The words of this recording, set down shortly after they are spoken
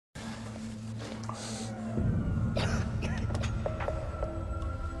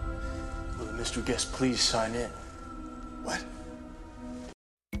Mr. Guest, please sign in. What?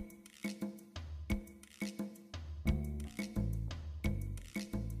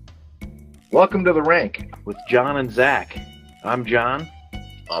 Welcome to The Rank with John and Zach. I'm John.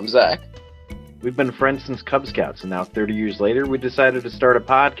 I'm Zach. We've been friends since Cub Scouts, and now 30 years later, we decided to start a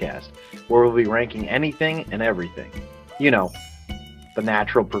podcast where we'll be ranking anything and everything. You know, the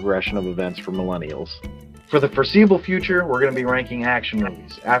natural progression of events for millennials. For the foreseeable future, we're going to be ranking action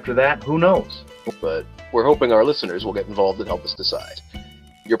movies. After that, who knows? But we're hoping our listeners will get involved and help us decide.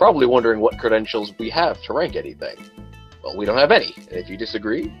 You're probably wondering what credentials we have to rank anything. Well, we don't have any. And if you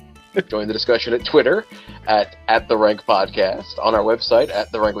disagree, join the discussion at Twitter at The Rank Podcast, on our website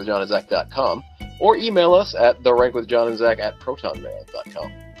at therankwithjohnandzach.com, or email us at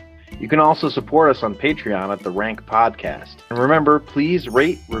therankwithjohnandzach@protonmail.com. You can also support us on Patreon at The Rank Podcast. And remember, please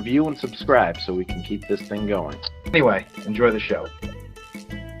rate, review, and subscribe so we can keep this thing going. Anyway, enjoy the show.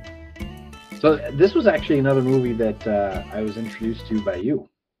 So this was actually another movie that I was introduced to by you.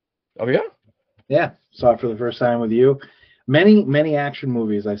 Oh, yeah? Yeah, saw it for the first time with you. Many action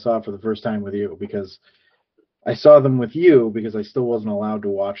movies I saw for the first time with you because I saw them with you because I still wasn't allowed to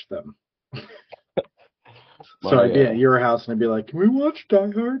watch them. So I'd be at your house and I'd be like, "Can we watch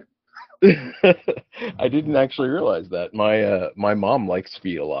Die Hard?" I didn't actually realize that. My mom likes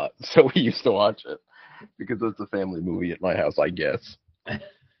Speed a lot, so we used to watch it because it's a family movie at my house, I guess. I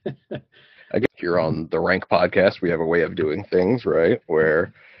guess here on the Rank Podcast, we have a way of doing things, right?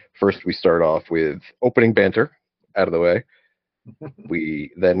 Where first we start off with opening banter out of the way.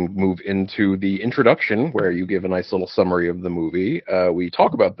 We then move into the introduction, where you give a nice little summary of the movie. We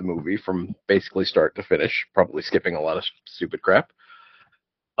talk about the movie from basically start to finish, probably skipping a lot of stupid crap.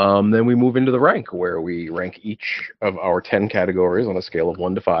 Then we move into the rank, where we rank each of our 10 categories on a scale of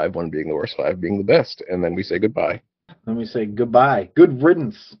 1 to 5, 1 being the worst, 5 being the best, and then we say goodbye. Then we say goodbye. Good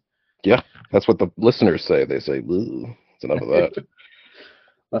riddance. Yeah, that's what the listeners say. They say, "Ooh, it's enough of that."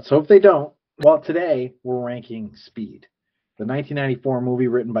 Let's hope they don't. Well, today we're ranking Speed, the 1994 movie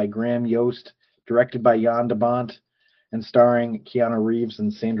written by Graham Yost, directed by Jan de Bont, and starring Keanu Reeves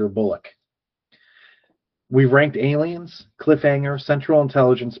and Sandra Bullock. We've ranked Aliens, Cliffhanger, Central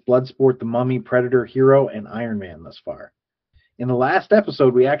Intelligence, Bloodsport, The Mummy, Predator, Hero, and Iron Man thus far. In the last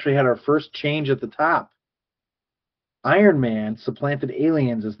episode, we actually had our first change at the top. Iron Man supplanted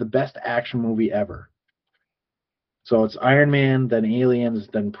Aliens as the best action movie ever. So it's Iron Man, then Aliens,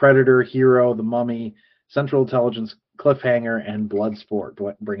 then Predator, Hero, The Mummy, Central Intelligence, Cliffhanger, and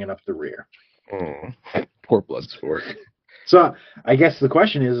Bloodsport bringing up the rear. Poor Bloodsport. So I guess the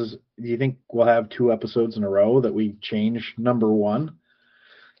question is, do you think we'll have 2 episodes in a row that we change number 1?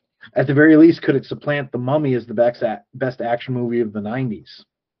 At the very least, could it supplant The Mummy as the best action movie of the 90s?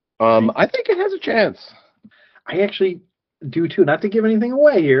 I think it has a chance. I actually do too. Not to give anything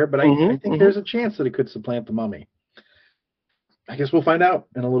away here, but I think there's a chance that it could supplant The Mummy. I guess we'll find out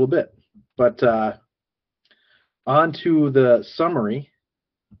in a little bit. But on to the summary.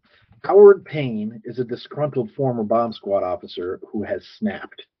 Howard Payne is a disgruntled former bomb squad officer who has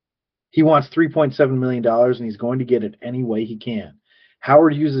snapped. He wants $3.7 million, and he's going to get it any way he can.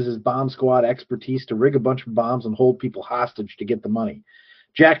 Howard uses his bomb squad expertise to rig a bunch of bombs and hold people hostage to get the money.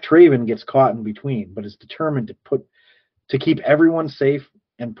 Jack Traven gets caught in between, but is determined to keep everyone safe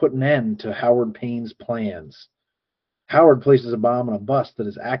and put an end to Howard Payne's plans. Howard places a bomb on a bus that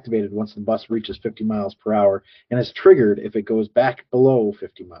is activated once the bus reaches 50 miles per hour and is triggered if it goes back below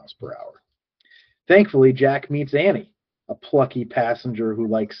 50 miles per hour. Thankfully, Jack meets Annie, a plucky passenger who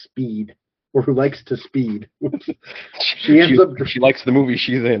likes speed, or who likes to speed. She likes the movie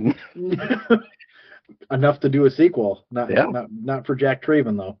she's in. Enough to do a sequel. Not for Jack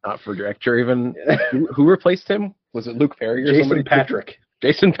Traven, though. Not for Jack Traven. Who replaced him? Was it Luke Perry or somebody?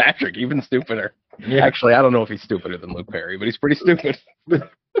 Jason Patric, even stupider. Yeah. Actually, I don't know if he's stupider than Luke Perry, but he's pretty stupid.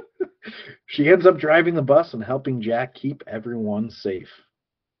 She ends up driving the bus and helping Jack keep everyone safe.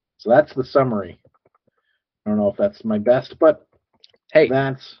 So that's the summary. I don't know if that's my best, but hey,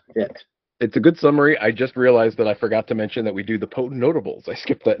 that's it. It's a good summary. I just realized that I forgot to mention that we do the potent notables. I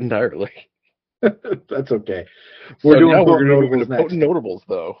skipped that entirely. That's okay. We're doing potent notables,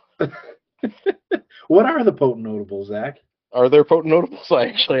 though. What are the potent notables, Zach? Are there potent notables? I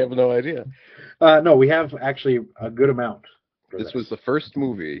actually have no idea. No, we have actually a good amount. This was the first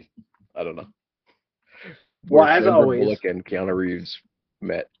movie. I don't know. Well, as always, Bullock and Keanu Reeves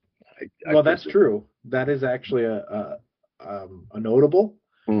met. That's true. That is actually a notable.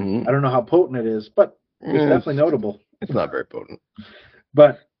 Mm-hmm. I don't know how potent it is, but it's definitely notable. It's not very potent.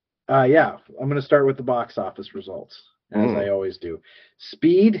 But I'm going to start with the box office results, as I always do.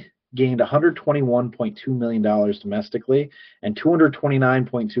 Speed gained $121.2 million domestically and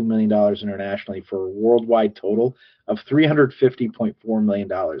 $229.2 million internationally for a worldwide total of $350.4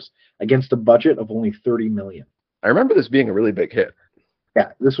 million against a budget of only $30 million. I remember this being a really big hit.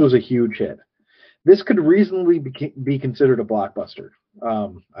 Yeah, this was a huge hit. This could reasonably be considered a blockbuster,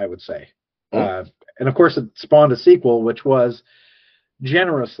 I would say. And of course, it spawned a sequel, which was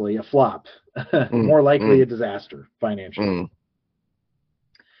generously a flop, more likely a disaster financially.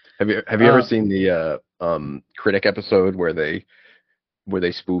 Have you ever seen the Critic episode where they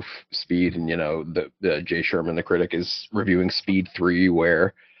spoof Speed, and the Jay Sherman, the critic, is reviewing Speed 3,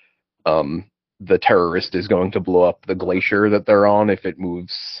 where the terrorist is going to blow up the glacier that they're on if it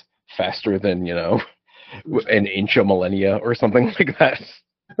moves faster than an inch a millennia or something like that.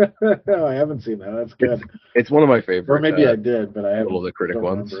 No, I haven't seen that. That's good. It's one of my favorite. Or maybe I did, but I haven't. The Critic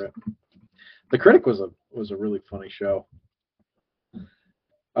ones. The Critic was a really funny show.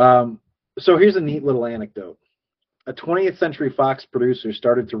 So here's a neat little anecdote. A 20th Century Fox producer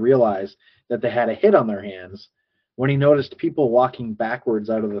started to realize that they had a hit on their hands when he noticed people walking backwards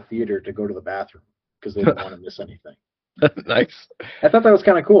out of the theater to go to the bathroom because they didn't want to miss anything. Nice. I thought that was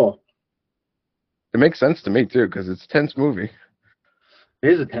kind of cool. It makes sense to me too, because it's a tense movie. It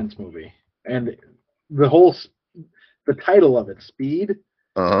is a tense movie, and the title of it, Speed.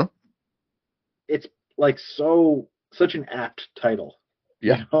 It's like such an apt title.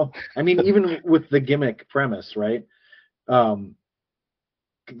 Yeah. I mean, even with the gimmick premise, right?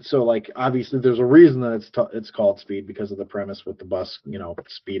 So like obviously there's a reason that it's called Speed because of the premise with the bus,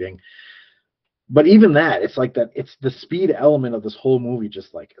 speeding. But even that, it's like that. It's the speed element of this whole movie.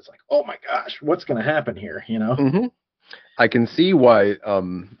 Just like it's like, oh my gosh, what's going to happen here? I can see why.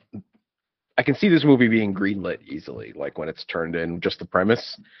 I can see this movie being greenlit easily, like when it's turned in just the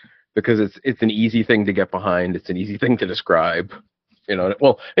premise, because it's an easy thing to get behind. It's an easy thing to describe.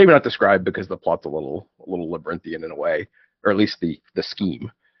 Well, maybe not describe because the plot's a little labyrinthian in a way, or at least the scheme.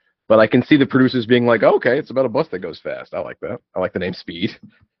 But I can see the producers being like, oh, okay, it's about a bus that goes fast. I like that. I like the name Speed.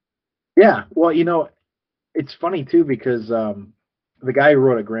 Yeah, well, it's funny too because the guy who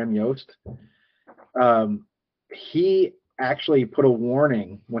wrote it, Graham Yost, he actually put a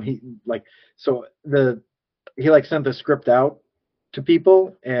warning when he sent the script out to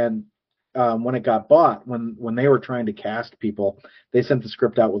people, and when it got bought, when they were trying to cast people, they sent the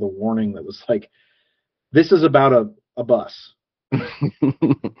script out with a warning that was like, this is about a bus.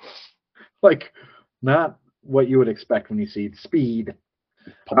 Like, not what you would expect when you see Speed.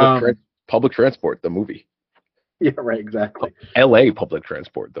 Public Transport, the movie. Yeah, right, exactly. L.A. Public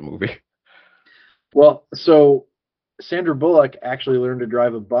Transport, the movie. Well, so Sandra Bullock actually learned to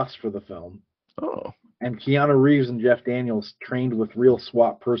drive a bus for the film. Oh. And Keanu Reeves and Jeff Daniels trained with real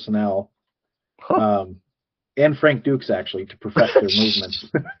SWAT personnel, and Frank Dukes actually, to perfect their movements.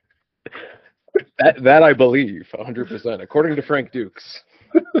 That I believe 100%, according to Frank Dukes.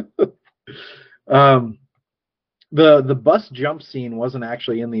 The bus jump scene wasn't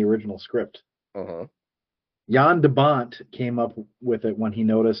actually in the original script. Jan de Bont came up with it when he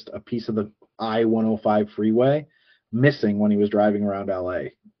noticed a piece of the I-105 freeway missing when he was driving around LA.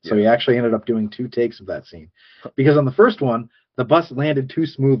 So he actually ended up doing 2 takes of that scene. Because on the first one, the bus landed too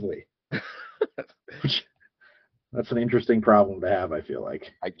smoothly. That's an interesting problem to have, I feel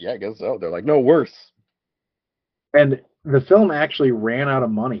like. I guess so. They're like, no, worse. And the film actually ran out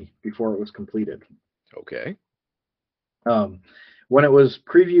of money before it was completed. Okay. When it was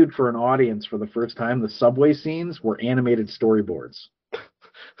previewed for an audience for the first time, the subway scenes were animated storyboards.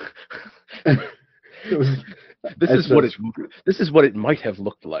 This is what it might have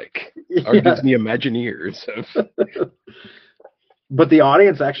looked like. Yeah. Our Disney Imagineers have. But the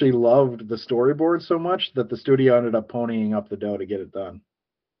audience actually loved the storyboard so much that the studio ended up ponying up the dough to get it done.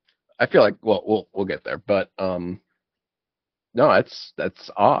 I feel like we'll get there, but no, that's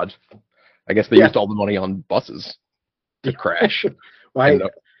odd. I guess they used all the money on buses to crash,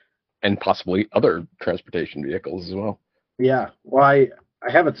 and possibly other transportation vehicles as well. Yeah, well, I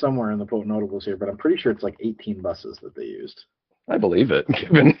have it somewhere in the quote notables here, but I'm pretty sure it's like 18 buses that they used. I believe it,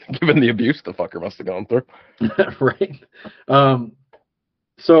 given the abuse the fucker must have gone through. Right.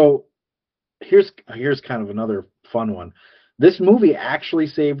 So here's kind of another fun one. This movie actually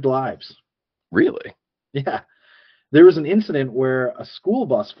saved lives. Really? Yeah. There was an incident where a school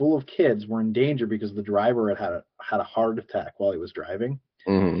bus full of kids were in danger because the driver had a heart attack while he was driving.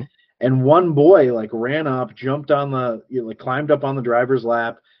 Mm-hmm. And one boy ran up, jumped on climbed up on the driver's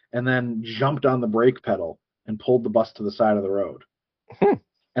lap, and then jumped on the brake pedal and pulled the bus to the side of the road.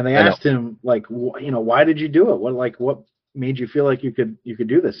 And they asked him, why did you do it? What made you feel like you could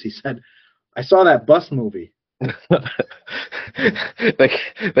do this? He said, I saw that bus movie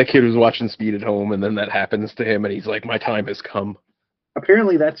that kid was watching Speed at home, and then that happens to him, and he's like, "My time has come."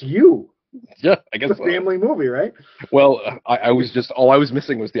 Apparently, that's you. Yeah, I guess It's a so. family movie, right? Well, I was just all I was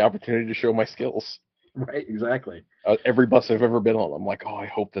missing was the opportunity to show my skills. Right, exactly. Every bus I've ever been on, I'm like, oh, I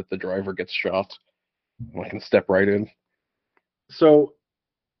hope that the driver gets shot. I can step right in. So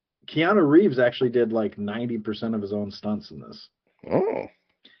Keanu Reeves actually did like 90% of his own stunts in this. Oh.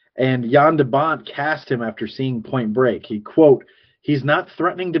 And Jan de Bont cast him after seeing Point Break. He quote, "He's not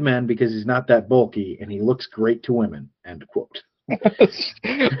threatening to men because he's not that bulky, and he looks great to women." End quote.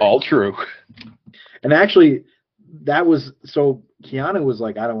 All true. And actually, that was so Keanu was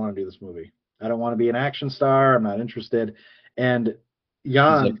like, "I don't want to do this movie. I don't want to be an action star. I'm not interested." And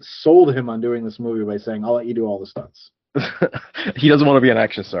Jan like, sold him on doing this movie by saying, "I'll let you do all the stunts." He doesn't want to be an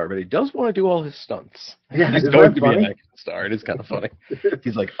action star, but he does want to do all his stunts. Yeah, He's isn't going that to be an funny? action star. It is kind of funny.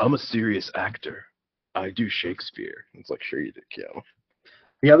 He's like, I'm a serious actor. I do Shakespeare. It's like, sure you did, Keanu.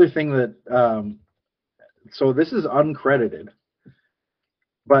 The other thing that, so this is uncredited,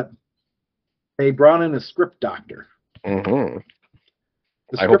 but they brought in a script doctor. Mm-hmm.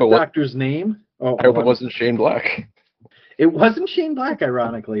 The script doctor's name? Oh, I hope it wasn't Shane Black. It wasn't Shane Black,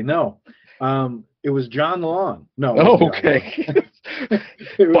 ironically. No. It was John Long. No. Oh, okay.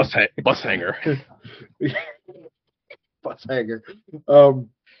 Bus hanger. Bus hanger.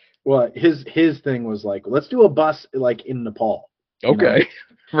 Well, his thing was like, let's do a bus like in Nepal. Okay.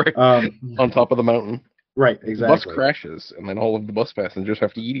 Right. On top of the mountain. Right, exactly. The bus crashes, and then all of the bus passengers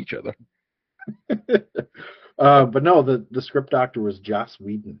have to eat each other. But no, the script doctor was Joss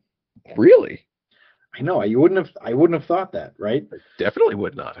Whedon. Really? I know. I wouldn't have thought that, right? I definitely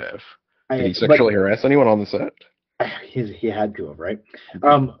would not have. Did he sexually harass anyone on the set? He had to have, right?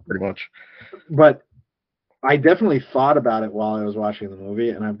 Pretty much. But I definitely thought about it while I was watching the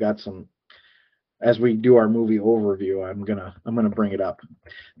movie, and I've got some. As we do our movie overview, I'm gonna bring it up.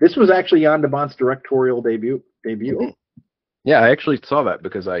 This was actually Jan de Bont's directorial debut. Mm-hmm. Yeah, I actually saw that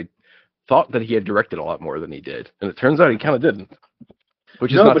because I thought that he had directed a lot more than he did, and it turns out he kind of didn't.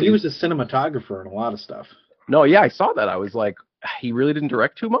 Which is no, but he was a cinematographer in a lot of stuff. No, yeah, I saw that. I was like, he really didn't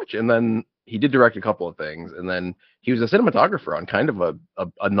direct too much, and then he did direct a couple of things, and then he was a cinematographer on kind of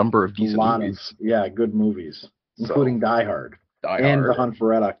a number of decent movies. Good movies, including Die Hard and The Hunt for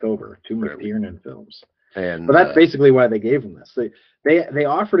Red October, two McTiernan films. And but that's basically why they gave him this. They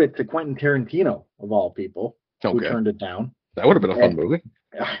offered it to Quentin Tarantino of all people, who turned it down. That would have been a fun movie,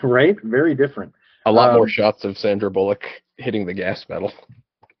 right? Very different. A lot more shots of Sandra Bullock hitting the gas pedal.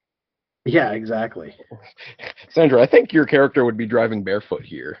 Yeah, exactly. Sandra, I think your character would be driving barefoot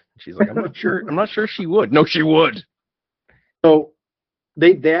here. She's like, I'm not sure she would. No, she would. So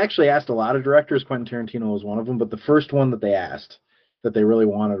they actually asked a lot of directors. Quentin Tarantino was one of them, but the first one that they asked that they really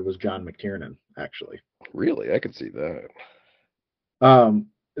wanted was John McTiernan, actually. Really? I could see that.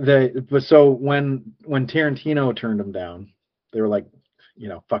 But so when Tarantino turned him down, they were like,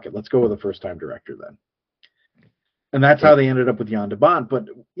 fuck it, let's go with a first time director then. And that's how they ended up with Jan de Bont. But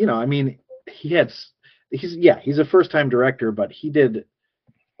I mean, he's a first time director, but he did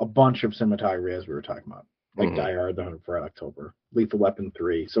a bunch of cinematography, as we were talking about, like Die Hard, The Hunt for Red October, Lethal Weapon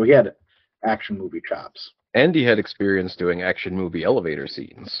 3. So he had action movie chops. And he had experience doing action movie elevator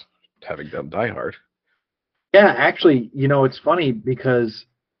scenes, having done Die Hard. Yeah, actually, it's funny because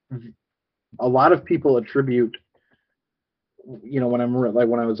a lot of people attribute, when I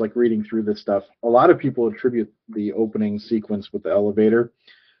was like reading through this stuff, a lot of people attribute the opening sequence with the elevator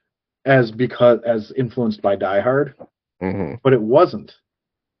as influenced by Die Hard, but it wasn't.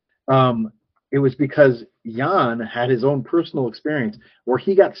 It was because Jan had his own personal experience where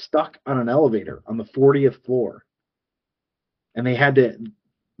he got stuck on an elevator on the 40th floor, and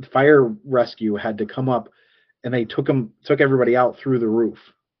fire rescue had to come up, and they took everybody out through the roof.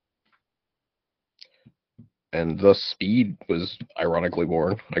 And thus Speed was ironically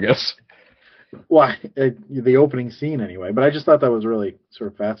born, I guess. Well, the opening scene anyway, but I just thought that was really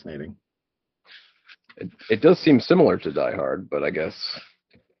sort of fascinating. It does seem similar to Die Hard, but I guess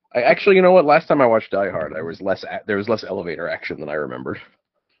actually, you know what? Last time I watched Die Hard, there was less elevator action than I remembered.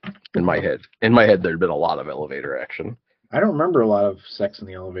 In my head, there'd been a lot of elevator action. I don't remember a lot of sex in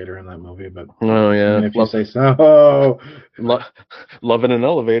the elevator in that movie, but oh yeah, if you say so. Loving an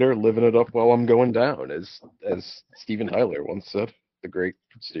elevator, living it up while I'm going down, as Steven Tyler once said, the great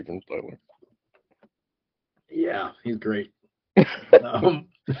Steven Tyler. Yeah, he's great.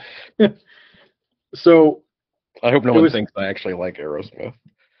 So I hope no one thinks I actually like Aerosmith.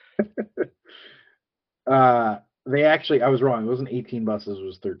 I was wrong. It wasn't 18 buses, it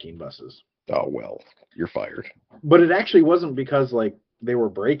was 13 buses. Oh well, you're fired. But it actually wasn't because like they were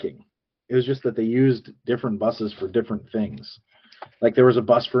braking. It was just that they used different buses for different things. Like there was a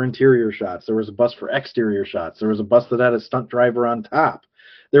bus for interior shots. There was a bus for exterior shots. There was a bus that had a stunt driver on top.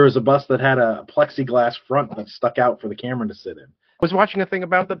 There was a bus that had a plexiglass front that stuck out for the camera to sit in. I was watching a thing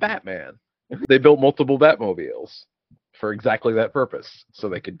about the Batman. They built multiple Batmobiles for exactly that purpose, so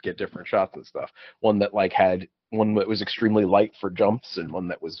they could get different shots and stuff. One that had one that was extremely light for jumps, and one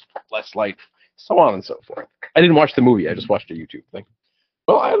that was less light, so on and so forth. I didn't watch the movie. I just watched a YouTube thing.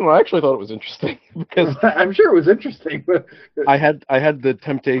 Well, I don't know. I actually thought it was interesting because I'm sure it was interesting, but I had the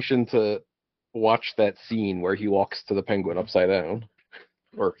temptation to watch that scene where he walks to the Penguin upside down.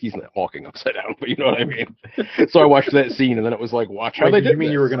 Or he's not walking upside down, but you know what I mean. So I watched that scene, and then it was like, watch how they did. You mean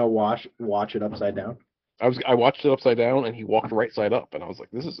this. You were gonna watch it upside down? I watched it upside down, and he walked right side up, and I was like,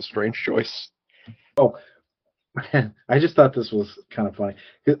 this is a strange choice. Oh, I just thought this was kind of funny.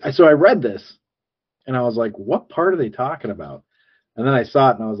 So I read this, and I was like, what part are they talking about? And then I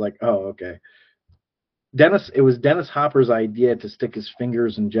saw it, and I was like, oh, okay. It was Dennis Hopper's idea to stick his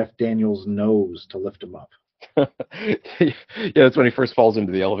fingers in Jeff Daniels' nose to lift him up. Yeah, that's when he first falls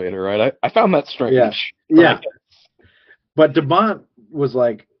into the elevator, right? I found that strange. Yeah. But DeBont was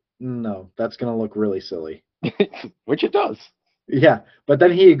like, no, that's going to look really silly. Which it does. Yeah, but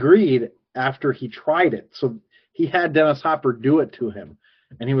then he agreed after he tried it. So he had Dennis Hopper do it to him,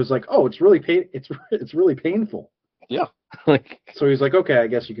 and he was like, oh, it's really painful. Yeah. So he's like, okay, I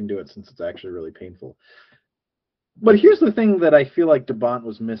guess you can do it since it's actually really painful. But here's the thing that I feel like DeBont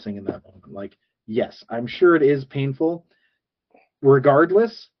was missing in that moment. Like, yes, I'm sure it is painful.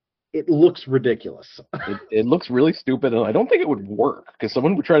 Regardless, it looks ridiculous. It looks really stupid, and I don't think it would work because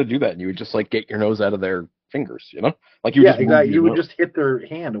someone would try to do that, and you would just get your nose out of their fingers, like you. Yeah, exactly. You would just hit their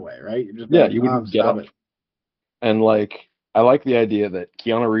hand away, right? You would get up. And I like the idea that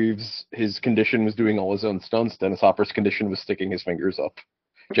Keanu Reeves, his condition was doing all his own stunts. Dennis Hopper's condition was sticking his fingers up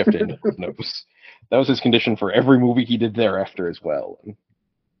Jeff Daniels' nose. That was his condition for every movie he did thereafter as well.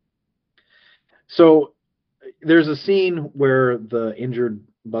 So there's a scene where the injured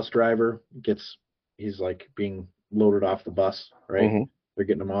bus driver he's being loaded off the bus, right? Mm-hmm. They're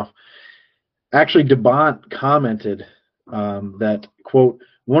getting him off. Actually, DeBont commented that, quote,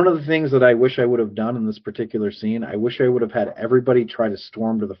 one of the things that I wish I would have done in this particular scene, I wish I would have had everybody try to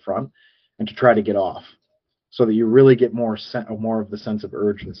storm to the front and to try to get off so that you really get more of the sense of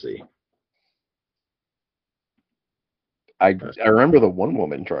urgency. I remember the one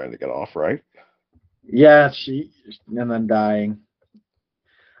woman trying to get off, right? Yeah, and then dying.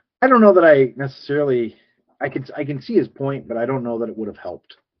 I don't know that I necessarily I can see his point, but I don't know that it would have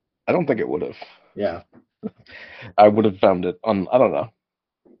helped. I don't think it would have. Yeah. I would have found it I don't know.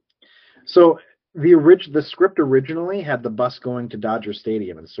 So the script originally had the bus going to Dodger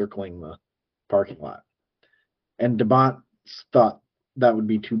Stadium and circling the parking lot. And DeBont thought that would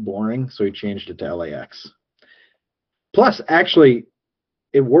be too boring, so he changed it to LAX. Plus, actually,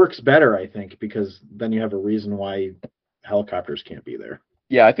 it works better, I think, because then you have a reason why helicopters can't be there.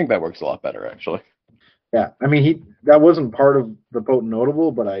 Yeah, I think that works a lot better, actually. Yeah, I mean, that wasn't part of the Potent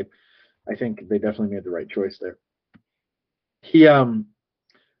Notable, but I think they definitely made the right choice there.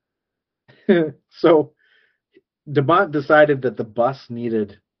 So DeBont decided that the bus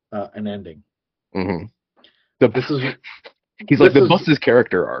needed an ending. Mm-hmm. The bus's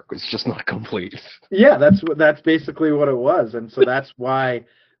character arc was just not complete. Yeah, that's basically what it was, and so that's why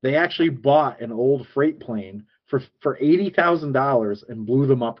they actually bought an old freight plane for $80,000 and blew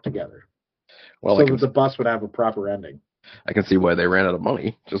them up together, so that the bus would have a proper ending. I can see why they ran out of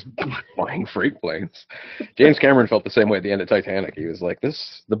money just buying freight planes. James Cameron felt the same way at the end of Titanic. He was like,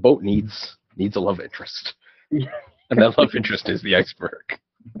 the boat needs a love interest, and that love interest is the iceberg.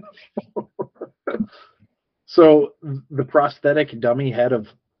 So the prosthetic dummy head of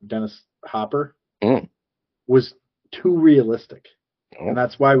Dennis Hopper was too realistic, and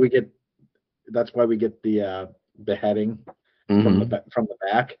that's why we get the beheading from the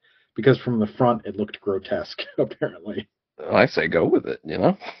back, because from the front it looked grotesque. Apparently, I say go with it.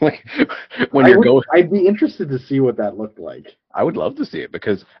 I'd be interested to see what that looked like. I would love to see it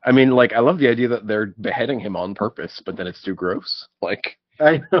because I love the idea that they're beheading him on purpose, but then it's too gross.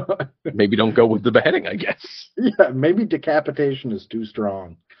 I know. Maybe don't go with the beheading, I guess. Yeah, maybe decapitation is too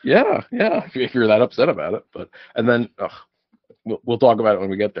strong. Yeah. If you're that upset about it, and then we'll talk about it when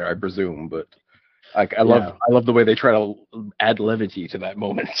we get there, I presume. But I love the way they try to add levity to that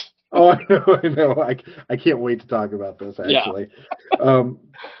moment. Oh, I know. I can't wait to talk about this actually. Yeah.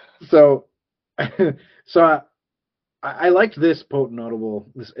 So I liked this Potent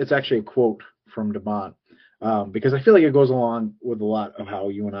Notable. It's actually a quote from DeBont. Because I feel like it goes along with a lot of how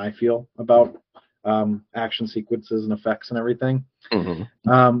you and I feel about action sequences and effects and everything.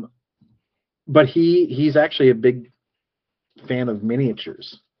 Mm-hmm. but he's actually a big fan of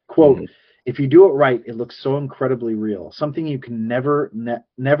miniatures. Quote, Mhm. if you do it right, it looks so incredibly real. Something you can never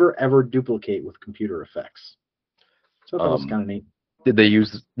ever duplicate with computer effects. So that was Um, kind of neat. did they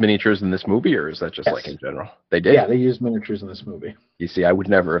use miniatures in this movie, or is that just like Yes. in general? They did. Yeah, they used miniatures in this movie. You see, I would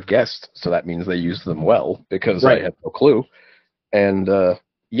never have guessed, so that means they used them well because I Right. had no clue. And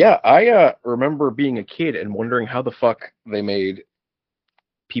yeah, I remember being a kid and wondering how the fuck they made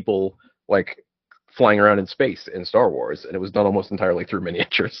people like flying around in space in Star Wars, and it was done almost entirely through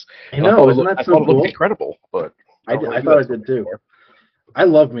miniatures. I know, isn't that I so thought it cool? looked incredible, but I thought I did too. I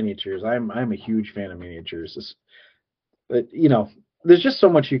love miniatures. I'm a huge fan of miniatures. But there's just so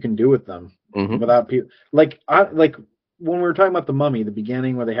much you can do with them without people. Like when we were talking about the Mummy, the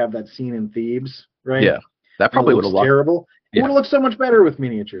beginning where they have that scene in Thebes, right? Yeah, that probably would have looked terrible. It Yeah. would have looked so much better with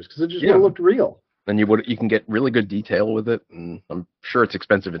miniatures because it just would have looked real. And you can get really good detail with it, and I'm sure it's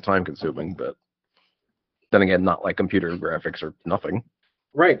expensive and time consuming, but then again, not like computer graphics or nothing.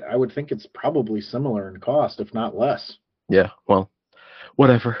 Right. I would think it's probably similar in cost, if not less. Yeah, well,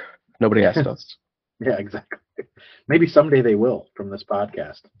 whatever. Nobody asked us. Yeah, exactly. Maybe someday they will from this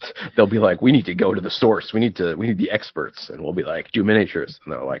podcast. They'll be like, we need to go to the source. We need the experts, and we'll be like, do miniatures,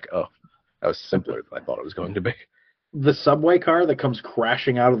 and they're like, oh, that was simpler than I thought it was going to be. The subway car that comes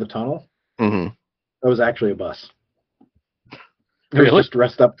crashing out of the tunnel, that was actually a bus. It was just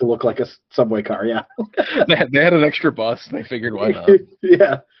dressed up to look like a subway car, yeah. They had an extra bus, and they figured, why not?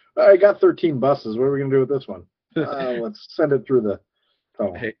 Yeah. I got 13 buses. What are we going to do with this one? Let's send it through the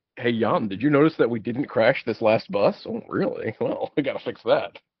tunnel. Hey, Jan, did you notice that we didn't crash this last bus? Oh, really? Well, we got to fix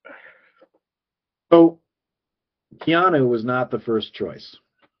that. So, Keanu was not the first choice.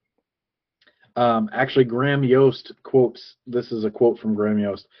 Actually, Graham Yost quotes, this is a quote from Graham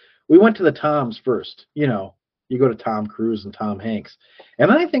Yost. We went to the Toms first. You go to Tom Cruise and Tom Hanks. And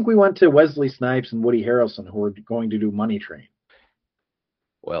then I think we went to Wesley Snipes and Woody Harrelson, who were going to do Money Train.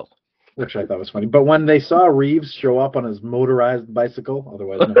 Well, which I thought was funny. But when they saw Reeves show up on his motorized bicycle,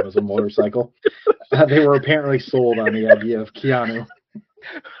 otherwise known as a motorcycle, they were apparently sold on the idea of Keanu.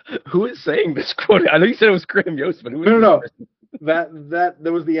 Who is saying this quote? I know you said it was Graham Yost, but who is No. That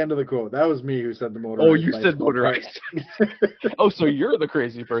was the end of the quote. That was me who said the motorized. Oh, you said motorized. Oh, so you're the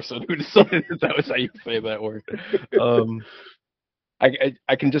crazy person who decided that was how you say that word.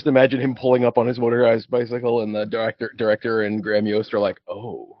 I can just imagine him pulling up on his motorized bicycle, and the director and Graham Yost are like,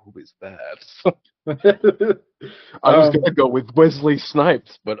 "Oh, who is that?" I was gonna go with Wesley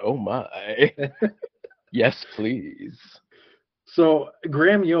Snipes, but oh my, yes, please. So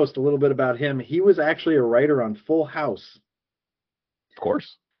Graham Yost, a little bit about him. He was actually a writer on Full House. Of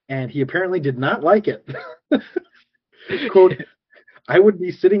course. And he apparently did not like it. Quote, I would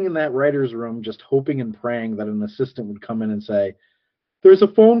be sitting in that writer's room just hoping and praying that an assistant would come in and say, there's a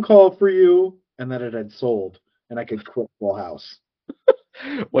phone call for you, and that it had sold, and I could quit Full House.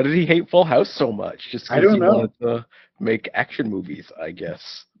 Why did he hate Full House so much? Just I don't know. Wanted to make action movies, I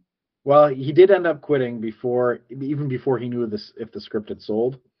guess. Well, he did end up quitting even before he knew if the script had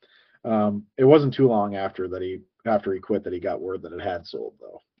sold. It wasn't too long after he quit that he got word that it had sold,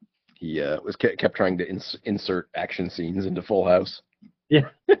 though. He kept trying to insert action scenes into Full House. Yeah.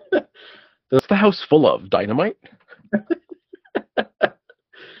 What's the house full of? Dynamite?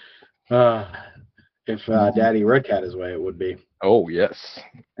 If Daddy Rick had his way, it would be. Oh yes,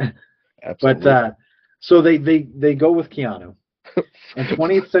 absolutely. But so they go with Keanu, and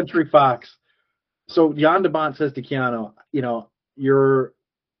 20th Century Fox. So Jan de Bont says to Keanu, you're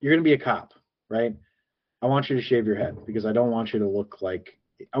going to be a cop, right? I want you to shave your head because I don't want you to look like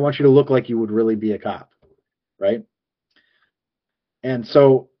you would really be a cop, right? And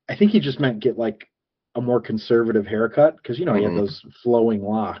so I think he just meant get like a more conservative haircut because he had those flowing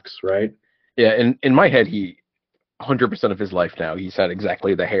locks, right? Yeah, in my head, he 100% of his life now he's had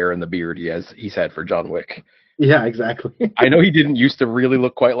exactly the hair and the beard he's had for John Wick. Yeah, exactly. I know he didn't used to really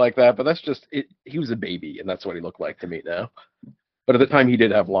look quite like that, but that's just it. He was a baby, and that's what he looked like to me now. But at the time, he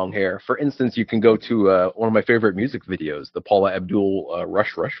did have long hair. For instance, you can go to one of my favorite music videos, the Paula Abdul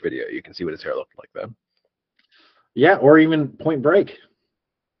Rush video. You can see what his hair looked like then. Yeah, or even Point Break.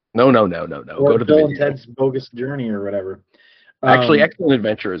 No. Or go to the Bill video. and Ted's Bogus Journey or whatever. Actually, Excellent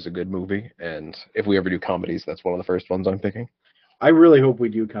Adventure is a good movie, and if we ever do comedies, that's one of the first ones I'm picking. I really hope we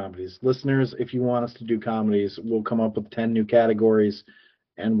do comedies. Listeners, if you want us to do comedies, we'll come up with 10 new categories,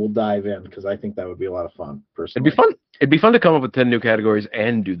 and we'll dive in, because I think that would be a lot of fun, personally. It'd be fun to come up with 10 new categories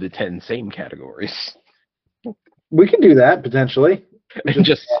and do the 10 same categories. We can do that, potentially. And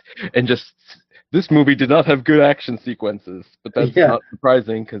just this movie did not have good action sequences, but that's not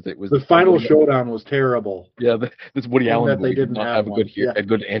surprising because it was the final showdown was terrible. Yeah, this Woody Allen movie did not have a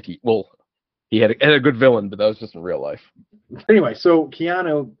good anti. Well, He had a good villain, but that was just in real life. Anyway, so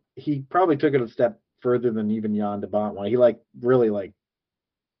Keanu, he probably took it a step further than even Jan de Bont one. He really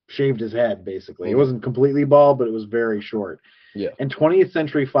shaved his head basically. It wasn't completely bald, but it was very short. Yeah. And 20th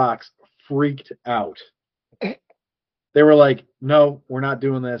Century Fox freaked out. They were like, "No, we're not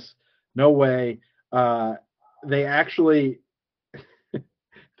doing this. No way." They actually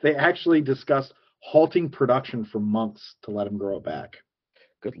discussed halting production for months to let him grow it back.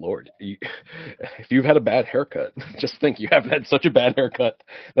 Good Lord. If you've had a bad haircut, just think you haven't had such a bad haircut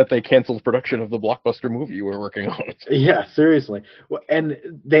that they canceled production of the blockbuster movie you were working on. Yeah, seriously. And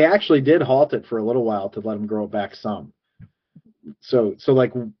they actually did halt it for a little while to let him grow it back some. So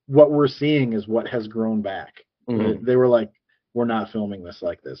like what we're seeing is what has grown back. Mm-hmm. They were like, "We're not filming this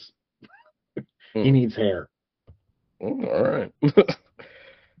like this. He needs hair." All right.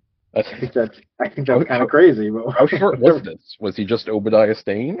 I think that's kind of crazy. But how short was this? Was he just Obadiah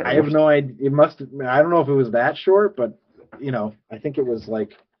Stane? I have no idea. I don't know if it was that short, but I think it was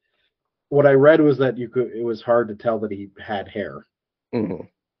like what I read was that it was hard to tell that he had hair. Mm-hmm.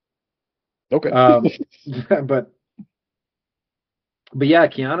 Okay. But yeah,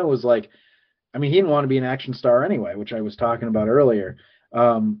 Keanu was like, I mean, he didn't want to be an action star anyway, which I was talking about earlier.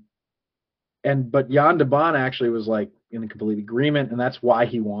 But Jan de Bont actually was like in a complete agreement, and that's why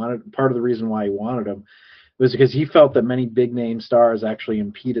part of the reason why he wanted him was because he felt that many big name stars actually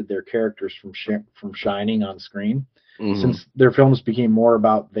impeded their characters from shining on screen, since their films became more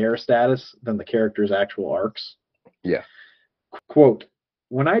about their status than the characters' actual arcs. Yeah. Quote,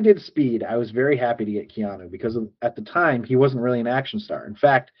 "When I did Speed, I was very happy to get Keanu because at the time he wasn't really an action star. In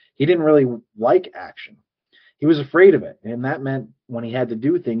fact, he didn't really like action. He was afraid of it, and that meant when he had to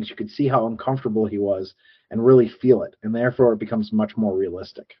do things, you could see how uncomfortable he was and really feel it, and therefore it becomes much more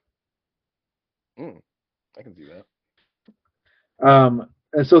realistic." I can see that.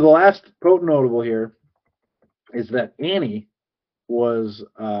 And so the last quote notable here is that Annie was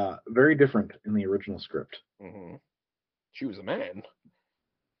very different in the original script. Mm-hmm. She was a man.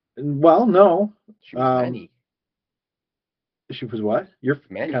 Well, no. She was Manny. She was what? You're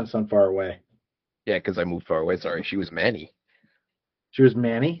Manny. Kind of sound far away. Yeah, because I moved far away. Sorry. She was Manny. She was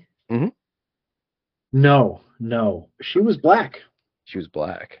Manny? Mm-hmm. No. She was black. She was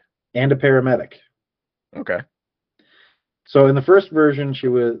black. And a paramedic. Okay. So in the first version,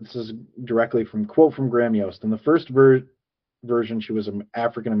 this is directly from quote from Graham Yost. In the first version, she was an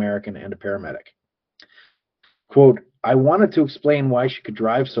African American and a paramedic. Quote, "I wanted to explain why she could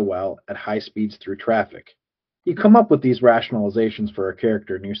drive so well at high speeds through traffic. You come up with these rationalizations for a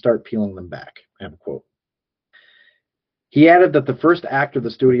character and you start peeling them back." End quote. He added that the first actor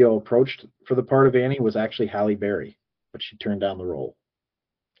the studio approached for the part of Annie was actually Halle Berry, but she turned down the role.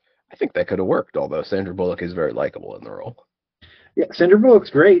 I think that could have worked, although Sandra Bullock is very likable in the role. Yeah, Sandra Bullock's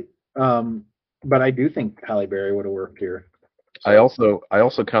great, but I do think Halle Berry would have worked here. So. I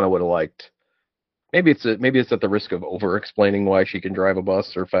also kind of would have liked. Maybe it's at the risk of over-explaining why she can drive a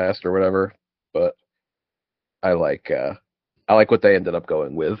bus or fast or whatever, but I like what they ended up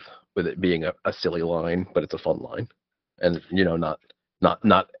going with it being a silly line, but it's a fun line, and not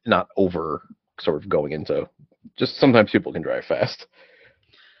over sort of going into just sometimes people can drive fast.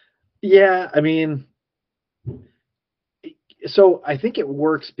 Yeah, I mean, so I think it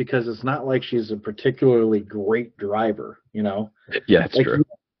works because it's not like she's a particularly great driver, Yeah, that's like, true.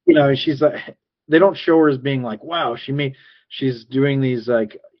 She's like, they don't show her as being like, wow, she's doing these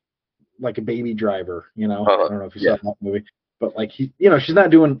like a baby driver, I don't know if you saw that movie, but like she's not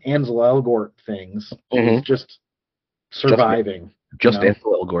doing Ansel Elgort things. She's just surviving. Just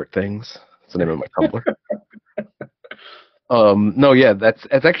Ansel Elgort things. That's the name of my Tumblr. No, yeah, that's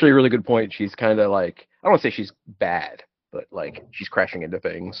actually a really good point. She's kind of like, I don't want to say she's bad, but like she's crashing into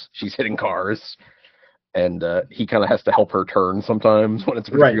things. She's hitting cars, and he kind of has to help her turn sometimes when it's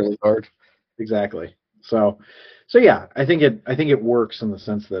particularly hard. Exactly. So yeah, I think it works in the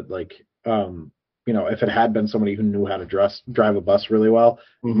sense that like if it had been somebody who knew how to drive a bus really well,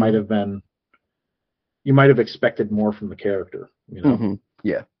 you might have expected more from the character.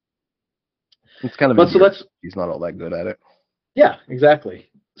 Yeah. It's kind of he's not all that good at it. Yeah, exactly.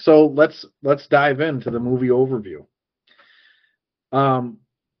 So let's dive into the movie overview.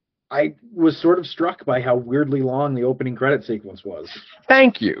 I was sort of struck by how weirdly long the opening credit sequence was.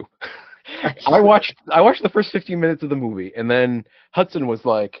 Thank you. I watched the first 15 minutes of the movie, and then Hudson was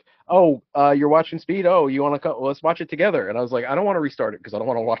like, "Oh, you're watching Speed? Oh, you want to come? Let's watch it together." And I was like, "I don't want to restart it because I don't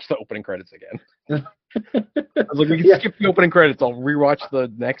want to watch the opening credits again." I was like, "We can skip the opening credits. I'll rewatch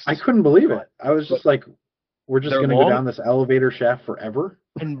the next." I couldn't believe it. I was just like, "We're just going to go down this elevator shaft forever?"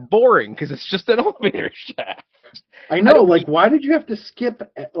 And boring because it's just an elevator shaft. I know, like, why did you have to skip?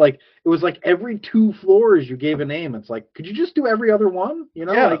 Like, it was like every 2 floors you gave a name. It's like, could you just do every other one? You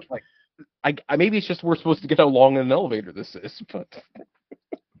know, Yeah, like, I maybe it's just we're supposed to get how long in an elevator this is, but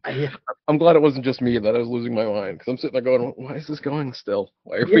I, I'm glad it wasn't just me that I was losing my mind because I'm sitting there going, why is this going still?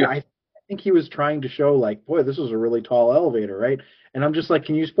 Why are we? yeah, I think he was trying to show, like, boy, this was a really tall elevator, right? And I'm just like,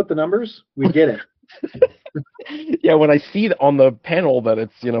 can you just put the numbers? We get it. Yeah, when I see it on the panel that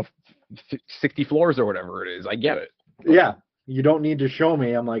it's 60 floors or whatever it is, I get it. But, Yeah, you don't need to show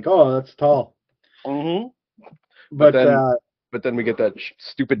me. I'm like, oh, that's tall. mm-hmm. But But then we get that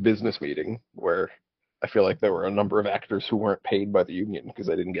stupid business meeting where I feel like there were a number of actors who weren't paid by the union because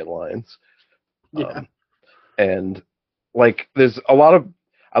they didn't get lines. yeah, And like there's a lot of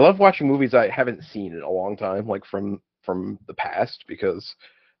I love watching movies I haven't seen in a long time, like from the past, because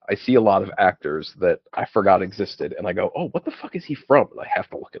I see a lot of actors that I forgot existed, and I go, oh, what the fuck is he from? And I have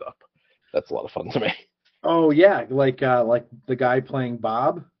to look it up. That's a lot of fun to me. oh yeah, like the guy playing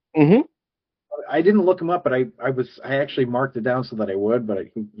Bob. Mm-hmm. I didn't look him up, but I actually marked it down so that I would, but I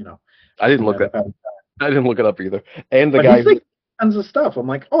didn't didn't look end up that. having. I didn't look it up either. And the But guy he's who, like tons of stuff. I'm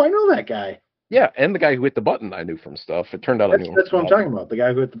like, oh, I know that guy. yeah, and the guy who hit the button, I knew from stuff. It turned out I knew him That's from what I'm that. talking about. The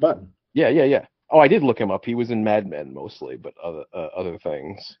guy who hit the button. Yeah, yeah, yeah. Oh, I did look him up. He was in Mad Men mostly, but other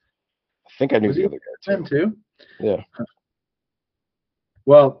things. I think I knew Was the he other guy him too? Yeah.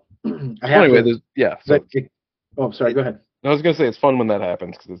 Well, I So have anyway, to. yeah. So Oh, I'm sorry. Go ahead. I was gonna say it's fun when that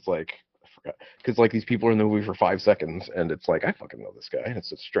happens because it's like I forgot because like these people are in the movie for 5 seconds and it's like I fucking know this guy and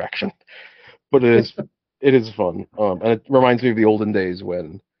it's a distraction, but it is fun. And it reminds me of the olden days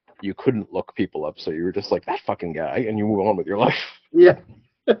when you couldn't look people up, so you were just like that fucking guy and you move on with your life. Yeah.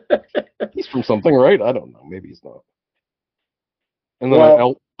 He's from something, right? I don't know. Maybe he's not. And then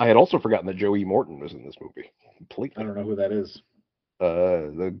Well, I had also forgotten that Joey Morton was in this movie I completely. don't know who that is.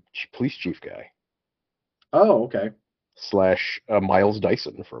 The police chief guy Oh, okay. slash Miles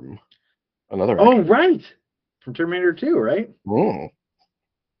Dyson from another. Oh, action. right. From Terminator 2, right? Mm.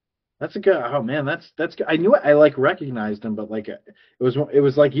 That's a good. Oh man, that's good. I knew it. I like recognized him, but like it was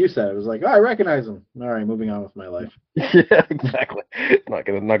like you said. It was like, oh, I recognize him. All right, moving on with my life. Yeah, exactly. Not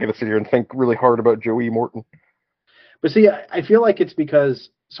gonna sit here and think really hard about Joey Morton. But see, I feel like it's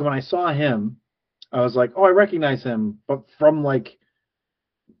because so when I saw him, I was like, oh, I recognize him, but from like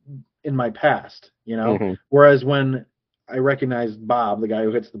in my past, Mm-hmm. Whereas when I recognized Bob, the guy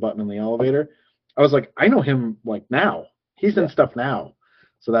who hits the button in the elevator, I was like, I know him like now. He's in stuff now.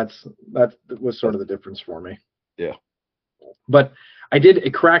 So that was sort of the difference for me. Yeah. But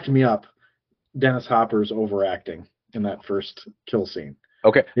it cracked me up, Dennis Hopper's overacting in that first kill scene.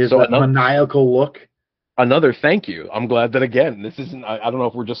 Okay. His So maniacal look. another thank you. I'm glad that again, this isn't. I don't know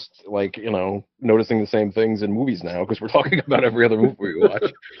if we're just like noticing the same things in movies now because we're talking about every other movie we watch.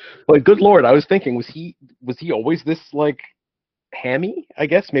 Like, good lord, I was thinking, was he always this like hammy? I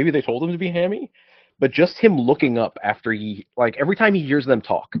guess maybe they told him to be hammy, but just him looking up after he like every time he hears them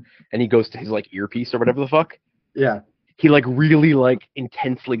talk and he goes to his like earpiece or whatever the fuck. Yeah. He like really like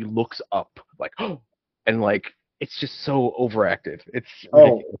intensely looks up like and like it's just so overactive. It's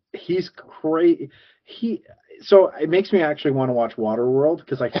ridiculous. He's crazy. So it makes me actually want to watch Waterworld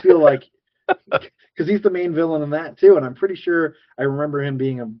because I feel like because he's the main villain in that too, and I'm pretty sure I remember him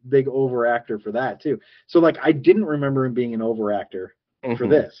being a big overactor for that too. So like I didn't remember him being an overactor for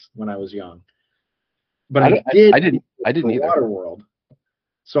this when I was young, but I didn't either. Waterworld.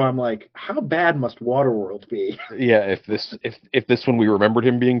 So I'm like, how bad must Waterworld be? Yeah, if this one we remembered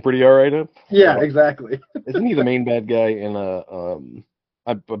him being pretty alright in. Yeah, exactly. Isn't he the main bad guy in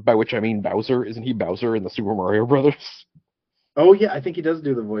by which I mean Bowser? Isn't he Bowser in the Super Mario Brothers? Oh yeah, I think he does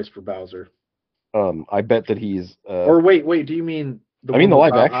do the voice for Bowser. I bet that he's or wait, do you mean the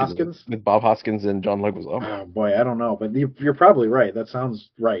live Bob action Hoskins? with Bob Hoskins and John Leguizamo? Oh boy, I don't know, but you're probably right. That sounds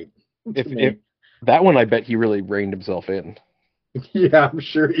right. If that one, I bet he really reined himself in. Yeah, I'm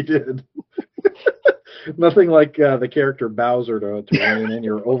sure he did. Nothing like the character Bowser to rein in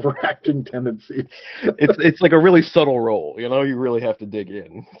your overacting tendencies. It's like a really subtle role, you really have to dig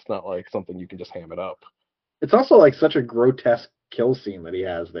in. It's not like something you can just ham it up. It's also like such a grotesque kill scene that he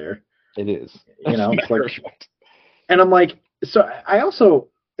has there. It is. It's like, and I'm like, so I also,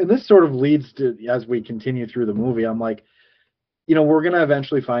 and this sort of leads to, as we continue through the movie, I'm like, we're going to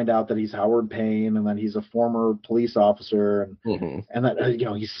eventually find out that he's Howard Payne and that he's a former police officer and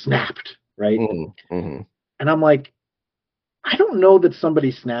that, he's snapped, right? And I'm like, I don't know that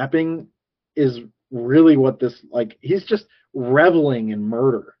somebody snapping is really what this, like, he's just reveling in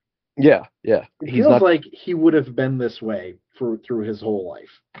murder. Yeah. It feels like he would have been this way through his whole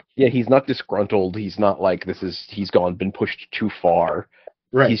life. Yeah, he's not disgruntled. He's not like been pushed too far.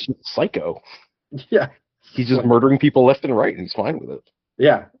 Right. He's just psycho. Yeah. He's just murdering people left and right, and he's fine with it.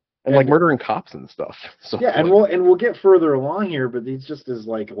 Yeah, and like murdering cops and stuff. So yeah, and we'll get further along here, but he's just is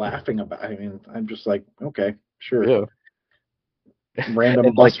like laughing about. I mean, I'm just like, okay, sure. Yeah.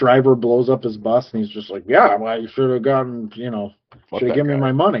 Random bus driver blows up his bus, and he's just like, yeah, well, you should have gotten, should have given me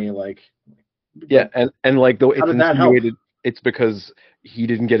my money, like. Yeah, and like though it's insinuated, it's because he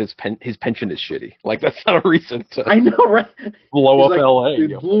didn't get his pension is shitty. Like that's not a reason to. I know, right? Blow up LA.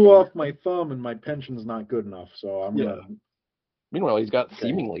 It blew off my thumb, and my pension's not good enough, so I'm gonna. Meanwhile, he's got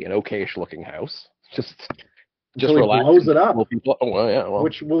seemingly an okayish looking house. Just relax. Blows it up.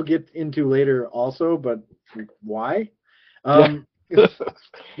 Which we'll get into later also, but why?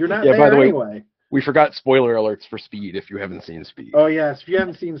 You're not there by the anyway. Way, we forgot spoiler alerts for Speed if you haven't seen Speed. Oh yes, if you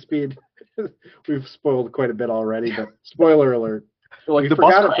haven't seen Speed, we've spoiled quite a bit already, but spoiler alert. Like the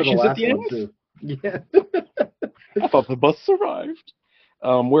bus crashes at the end? Too. Yeah. I thought the bus survived.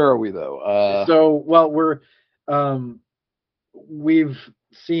 Where are we though? We've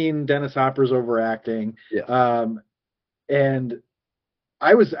seen Dennis Hopper's overacting. Yeah. And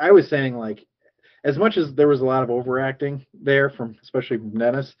I was saying, like, as much as there was a lot of overacting there especially from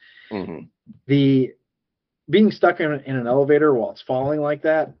Dennis, the being stuck in an elevator while it's falling like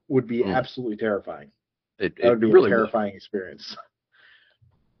that would be absolutely terrifying. That would be really a terrifying experience.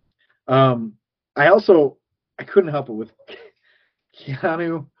 I couldn't help it with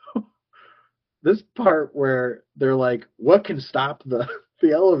Keanu. This part where they're like, what can stop the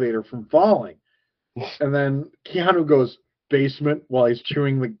elevator from falling? And then Keanu goes, basement, while he's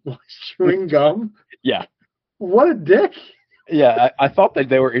chewing gum. Yeah. What a dick. Yeah, I thought that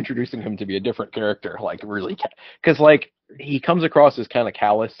they were introducing him to be a different character, like really, because like he comes across as kind of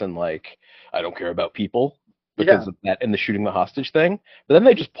callous and like I don't care about people because of that and the shooting the hostage thing. But then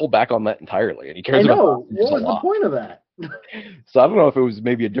they just pull back on that entirely, and he cares about. What was the point of that? So I don't know if it was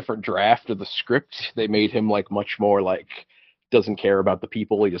maybe a different draft of the script. They made him like much more like doesn't care about the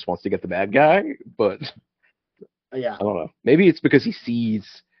people. He just wants to get the bad guy. But yeah, I don't know. Maybe it's because he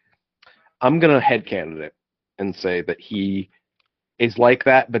sees. I'm gonna headcanon it and say that he is like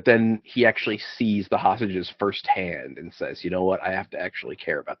that, but then he actually sees the hostages firsthand and says, you know what, I have to actually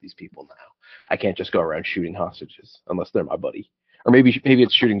care about these people now. I can't just go around shooting hostages unless they're my buddy. Or maybe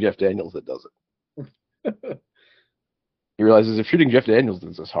it's shooting Jeff Daniels that does it. He realizes if shooting Jeff Daniels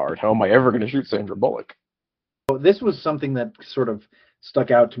is this hard, how am I ever going to shoot Sandra Bullock? This was something that sort of stuck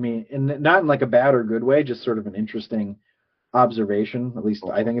out to me, and not in like a bad or good way, just sort of an interesting observation. At least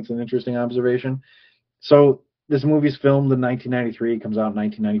I think it's an interesting observation. So this movie's filmed in 1993, comes out in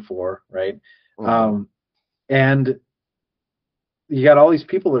 1994, right? And you got all these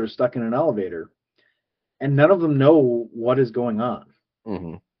people that are stuck in an elevator, and none of them know what is going on.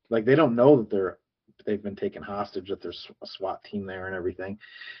 Like they don't know that they've been taken hostage, that there's a SWAT team there and everything.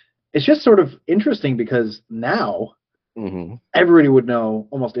 It's just sort of interesting because now everybody would know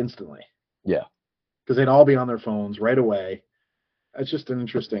almost instantly. Yeah, because they'd all be on their phones right away. It's just an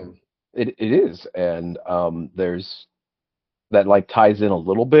interesting. It is, and there's that like ties in a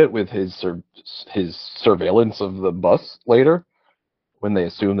little bit with his surveillance of the bus later, when they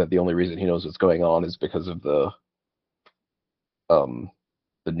assume that the only reason he knows what's going on is because of the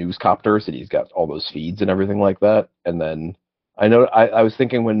news copters, and he's got all those feeds and everything like that. And then I was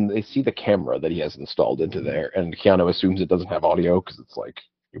thinking when they see the camera that he has installed into there, and Keanu assumes it doesn't have audio because it's like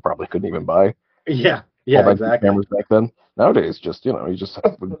you probably couldn't even buy. Yeah, exactly. Cameras back then. Nowadays, just he just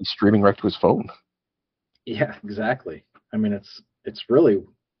would be streaming right to his phone. Yeah, exactly. I mean, it's really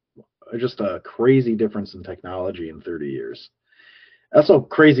just a crazy difference in technology in 30 years. That's so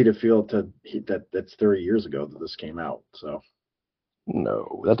crazy to feel that's 30 years ago that this came out. So.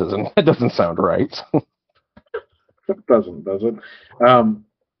 No, that doesn't sound right. It doesn't, does it?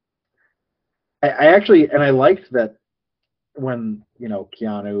 I actually, and I liked that when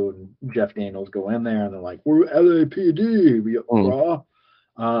Keanu and Jeff Daniels go in there and they're like, "We're LAPD,"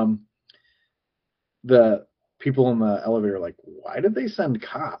 the people in the elevator are like, "Why did they send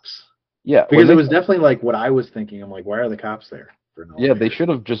cops?" Yeah, because it was definitely like what I was thinking. I'm like, "Why are the cops there?" Yeah, they should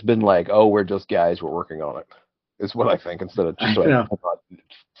have just been like, "Oh, we're just guys. We're working on it." Is what I think, instead of just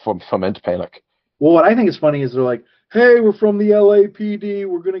foment panic. Well, what I think is funny is they're like, "Hey, we're from the LAPD.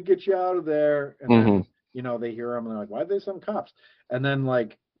 We're gonna get you out of there." And then, they hear them and they're like, "Why'd they send cops?" And then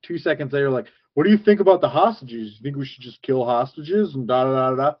like 2 seconds later, like, "What do you think about the hostages? You think we should just kill hostages?" And da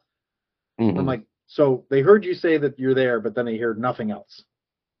da da da. I'm like, so they heard you say that you're there, but then they heard nothing else.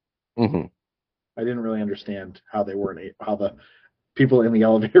 I didn't really understand how the people in the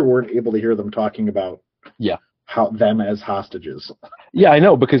elevator weren't able to hear them talking about. Yeah. Them as hostages. Yeah, I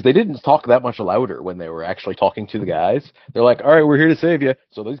know, because they didn't talk that much louder when they were actually talking to the guys. They're like, "All right, we're here to save you."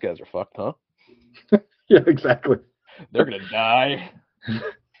 So these guys are fucked, huh? Yeah, exactly. They're gonna die.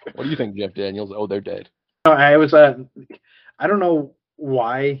 What do you think, Jeff Daniels? Oh, they're dead. I was I don't know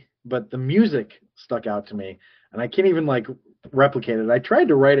why, but the music stuck out to me, and I can't even like replicate it. I tried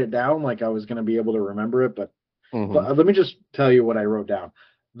to write it down like I was going to be able to remember it, but let me just tell you what I wrote down.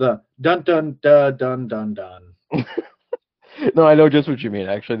 The dun dun dun dun dun dun. No, I know just what you mean.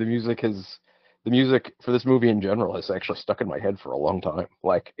 Actually, the music for this movie in general has actually stuck in my head for a long time.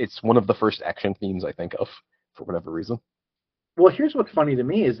 Like, it's one of the first action themes I think of for whatever reason. Well, here's what's funny to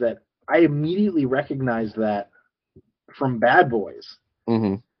me is that I immediately recognized that from Bad Boys.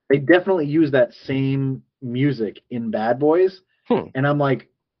 Mm-hmm. They definitely use that same music in Bad Boys, and I'm like,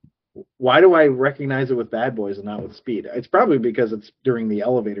 why do I recognize it with Bad Boys and not with Speed? It's probably because it's during the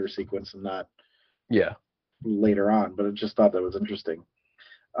elevator sequence and not later on, but I just thought that was interesting.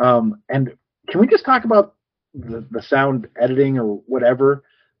 And can we just talk about the sound editing or whatever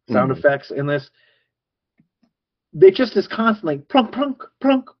sound effects in this? They just is constantly plunk plunk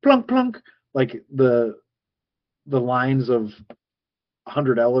plunk plunk plunk, like the lines of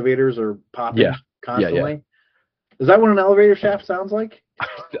 100 elevators are popping constantly. Yeah. Is that what an elevator shaft sounds like?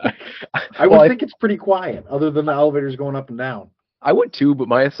 I would think it's pretty quiet, other than the elevators going up and down. I would too, but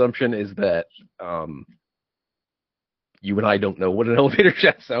my assumption is that you and I don't know what an elevator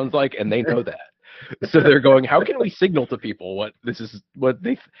shaft sounds like, and they know that. So they're going, how can we signal to people what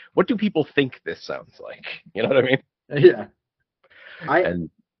do people think this sounds like? You know what I mean? Yeah.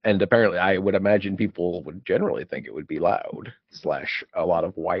 And apparently I would imagine people would generally think it would be loud / a lot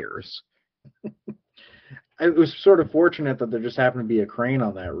of wires. It was sort of fortunate that there just happened to be a crane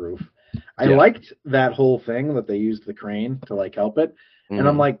on that roof. I liked that whole thing that they used the crane to like help it. And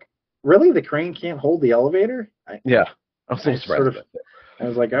I'm like, really? The crane can't hold the elevator? I was so surprised. I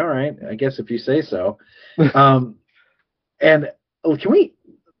was like, all right, I guess if you say so. And can we?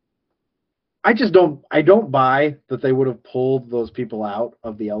 I don't buy that they would have pulled those people out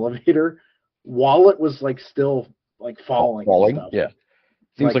of the elevator while it was like still like falling. Yeah.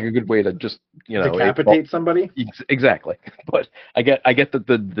 Seems like a good way to just, decapitate somebody. Exactly. But I get that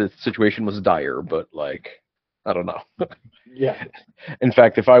the situation was dire, but like, I don't know. Yeah. In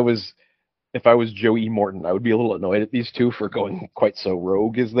fact, if I was Joe E. Morton, I would be a little annoyed at these two for going quite so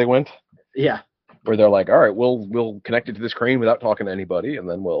rogue as they went. Yeah. Where they're like, all right, we'll connect it to this crane without talking to anybody, and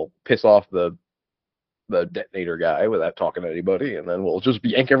then we'll piss off the detonator guy without talking to anybody, and then we'll just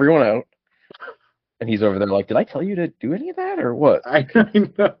yank everyone out. And he's over there like, did I tell you to do any of that or what? I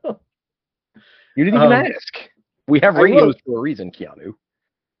know. You didn't even ask. We have radios for a reason, Keanu.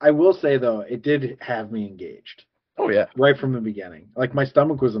 I will say, though, it did have me engaged. Oh, yeah. Right from the beginning. Like, my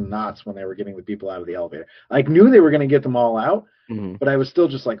stomach was in knots when they were getting the people out of the elevator. I knew they were going to get them all out, but I was still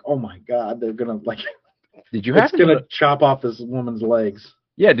just like, oh, my God, they're going to, like, it's going to chop off this woman's legs.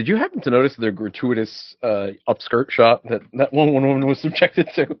 Yeah, did you happen to notice the gratuitous upskirt shot that one woman was subjected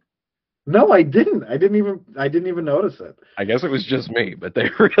to? No, I didn't. I didn't even notice it. I guess it was just me, but they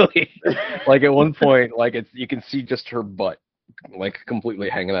really, like, at one point, like, you can see just her butt, like,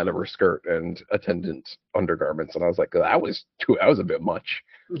 completely hanging out of her skirt and attendant undergarments, and I was like, that was a bit much.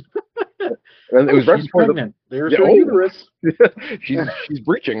 And it was right before pregnant. There's her uterus. she's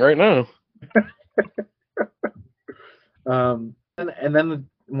breaching right now. And then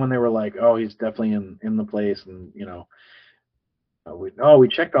when they were like, oh, he's definitely in the place, and we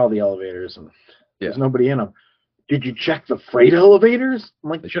checked all the elevators and there's nobody in them. Did you check the freight elevators? I'm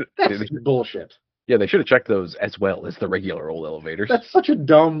like, that's bullshit. Yeah, they should have checked those as well as the regular old elevators. That's such a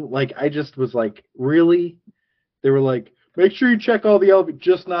dumb, like, I just was like, really? They were like, make sure you check all the elevators,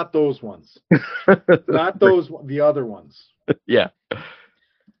 just not those ones. Not those, the other ones. Yeah.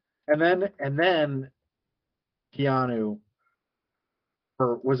 And then Keanu,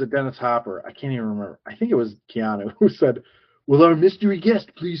 or was it Dennis Hopper? I can't even remember. I think it was Keanu who said, will our mystery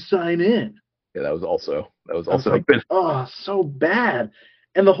guest please sign in? Yeah, that was also like, oh, so bad.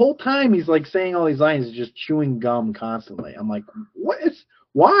 And the whole time he's like saying all these lines, he's just chewing gum constantly. I'm like,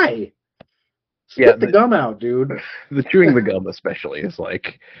 why? Spit the gum out, dude. The chewing the gum especially is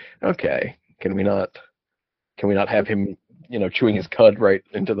like, okay, can we not have him, chewing his cud right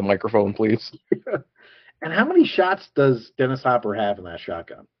into the microphone, please? And how many shots does Dennis Hopper have in that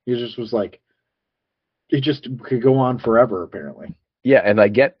shotgun? He just was like, it just could go on forever, apparently. Yeah, and I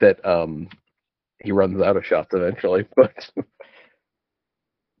get that he runs out of shots eventually, but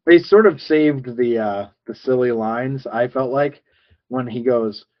they sort of saved the silly lines, I felt like, when he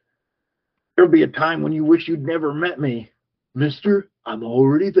goes, there'll be a time when you wish you'd never met me, mister. I'm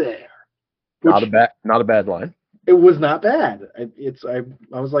already there. Not a bad line. It was not bad.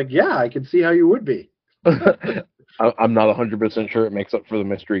 I was like, yeah, I could see how you would be. I'm not 100% sure it makes up for the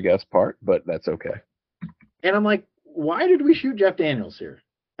mystery guest part, but that's okay. And I'm like, why did we shoot Jeff Daniels here?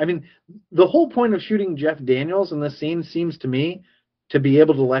 I mean, the whole point of shooting Jeff Daniels in this scene seems to me to be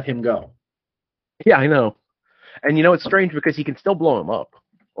able to let him go. Yeah, I know. And it's strange because he can still blow him up.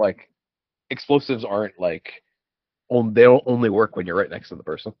 Like, explosives aren't like, they don't only work when you're right next to the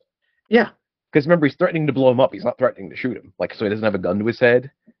person. Yeah. Because remember, he's threatening to blow him up. He's not threatening to shoot him. Like, so he doesn't have a gun to his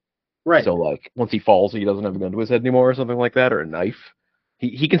head. Right. So, like, once he falls, he doesn't have a gun to his head anymore or something like that, or a knife.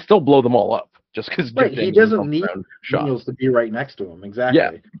 He can still blow them all up just because he doesn't need Daniels to be right next to him.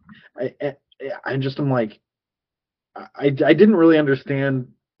 Exactly. Yeah. I'm like, I didn't really understand.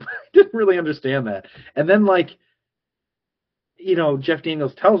 Didn't really understand that. And then, like, Jeff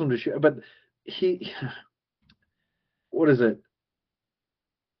Daniels tells him to shoot, but what is it?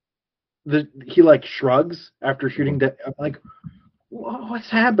 He like shrugs after shooting. I'm like, what's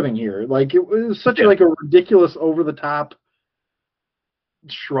happening here? Like, it was such like a ridiculous, over the top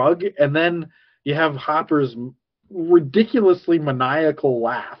shrug, and then you have Hopper's ridiculously maniacal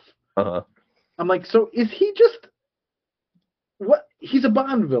laugh. I'm like, so is he just what? He's a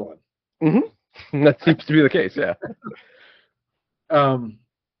Bond villain. Mm-hmm. That seems to be the case, yeah.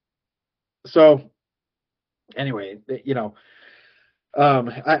 So anyway,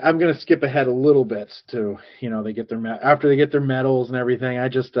 I'm going to skip ahead a little bit to, they get after they get their medals and everything.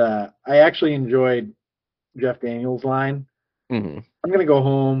 I actually enjoyed Jeff Daniels' line. Mm-hmm. I'm going to go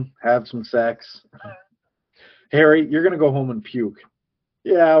home, have some sex. Harry, you're going to go home and puke.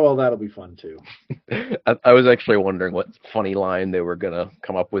 Yeah, well, that'll be fun too. I was actually wondering what funny line they were going to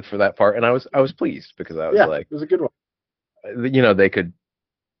come up with for that part, and I was pleased because I was like, it was a good one. They could.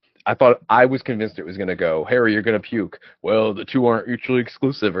 I was convinced it was going to go, Harry, you're going to puke. Well, the two aren't mutually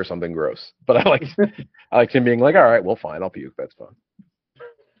exclusive or something gross. But I liked him being like, all right, well, fine, I'll puke. That's fun.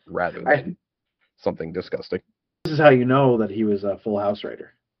 Rather than something disgusting. This is how you know that he was a Full House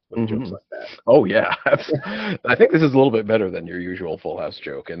writer. With jokes like that. Oh, yeah. I think this is a little bit better than your usual Full House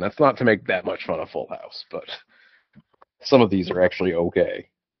joke. And that's not to make that much fun of Full House, but some of these are actually okay.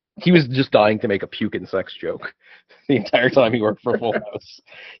 He was just dying to make a puke and sex joke the entire time he worked for Full House.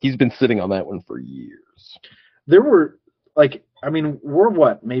 He's been sitting on that one for years. There were, we're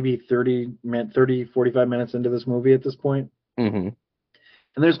what, maybe 30, 45 minutes into this movie at this point? Mm-hmm.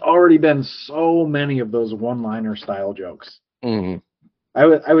 And there's already been so many of those one-liner style jokes. Mm-hmm. I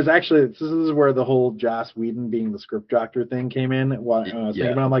was actually, this is where the whole Joss Whedon being the script doctor thing came in. Thinking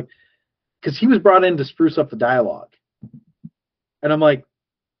about, I'm like, because he was brought in to spruce up the dialogue. And I'm like,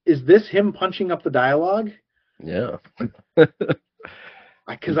 is this him punching up the dialogue? Yeah.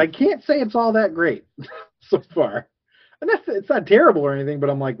 Because I can't say it's all that great so far. And it's not terrible or anything, but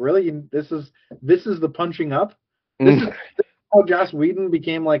I'm like, really? This is the punching up? This is how Joss Whedon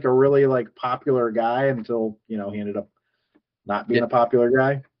became like a really like popular guy until, he ended up not being a popular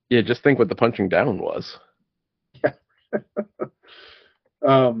guy. Yeah, just think what the punching down was. Yeah.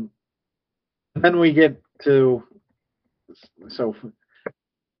 Then we get to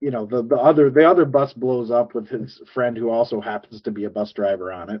the other bus blows up with his friend who also happens to be a bus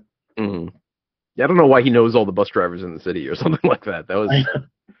driver on it. Mm-hmm. Yeah, I don't know why he knows all the bus drivers in the city or something like that.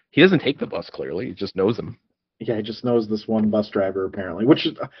 He doesn't take the bus, clearly. He just knows them. Yeah, he just knows this one bus driver, apparently,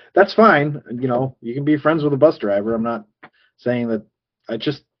 that's fine. You can be friends with a bus driver. I'm not saying that. I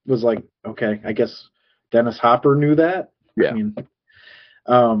just was like, okay, I guess Dennis Hopper knew that. Yeah.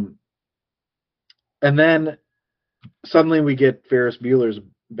 And then suddenly we get Ferris Bueller's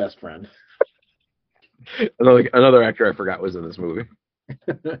best friend. Another actor I forgot was in this movie.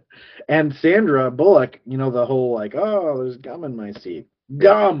 And Sandra Bullock, the whole like, oh, there's gum in my seat.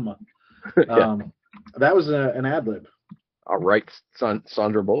 Gum! That was an ad lib. All right,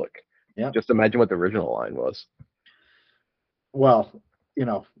 Sandra Bullock. Yeah. Just imagine what the original line was. Well, it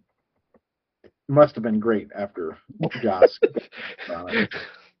must have been great after Joss.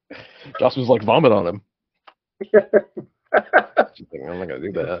 Joss was like, vomit on him. She's like, I'm not going to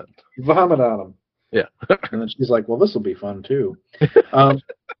do that. Vomit on him. Yeah. And then she's like, well, this will be fun too.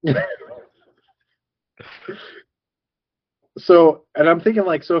 So, and I'm thinking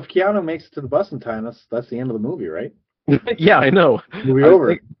like, so if Keanu makes it to the bus in time, that's the end of the movie, right? Yeah, I know. Movie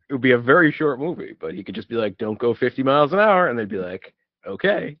over. It would be a very short movie, but he could just be like, don't go 50 miles an hour, and they'd be like,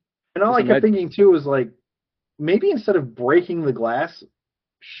 okay. And all I kept thinking too was like, maybe instead of breaking the glass,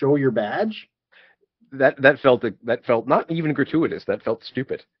 show your badge. That felt not even gratuitous. That felt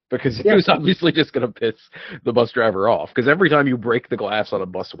stupid because he was obviously just going to piss the bus driver off. Because every time you break the glass on a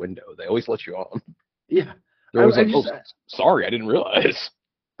bus window, they always let you on. Yeah. They're always sorry, I didn't realize.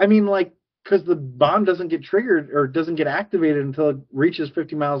 I mean, like, because the bomb doesn't get triggered or doesn't get activated until it reaches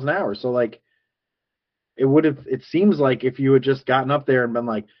 50 miles an hour. So, like, it seems like if you had just gotten up there and been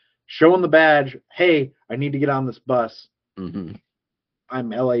like, showing the badge, hey, I need to get on this bus. Mm-hmm.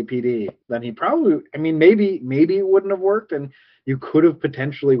 I'm LAPD. Then he probably, I mean, maybe it wouldn't have worked, and you could have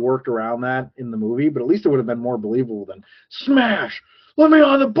potentially worked around that in the movie, but at least it would have been more believable than smash. Let me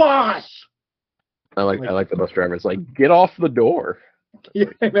on the bus. I like the bus driver. It's like, get off the door. Yeah,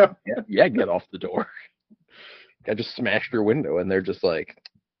 I know. Yeah, get off the door. I just smashed your window, and they're just like,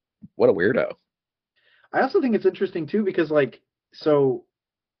 what a weirdo. I also think it's interesting too because like so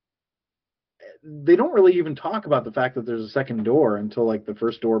they don't really even talk about the fact that there's a second door until like the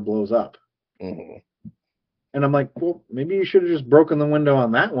first door blows up. Mm-hmm. And I'm like, well, maybe you should have just broken the window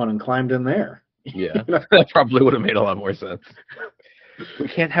on that one and climbed in there. Yeah, that probably would have made a lot more sense. We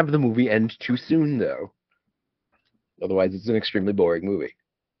can't have the movie end too soon, though. Otherwise, it's an extremely boring movie.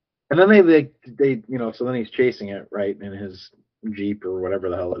 And then they so then he's chasing it, right, in his Jeep or whatever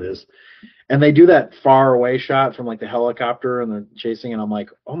the hell it is. And they do that far away shot from like the helicopter and they're chasing, and I'm like,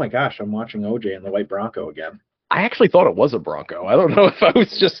 oh my gosh, I'm watching OJ and the White Bronco again. I actually thought it was a Bronco. I don't know if I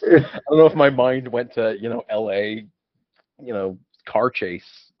don't know if my mind went to, LA, car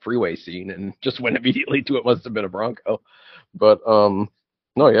chase freeway scene and just went immediately to it must have been a Bronco. But no,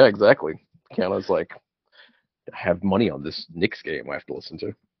 yeah, exactly. Keanu's like, I have money on this Knicks game I have to listen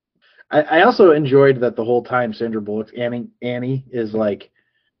to. I also enjoyed that the whole time Sandra Bullock's Annie is like,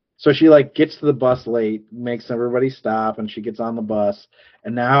 so she like gets to the bus late, makes everybody stop, and she gets on the bus,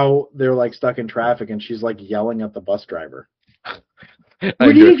 and now they're like stuck in traffic, and she's like yelling at the bus driver.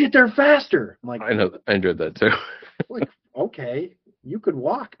 We need to get there faster. I'm like, I know, I enjoyed that too. Like, okay, you could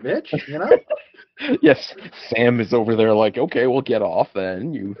walk, bitch, you know? Yes, Sam is over there like, okay, we'll get off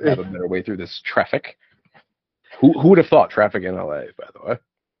then. You have a better way through this traffic. Who would have thought traffic in LA, by the way?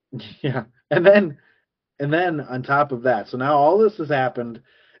 Yeah. And then on top of that, so now all this has happened,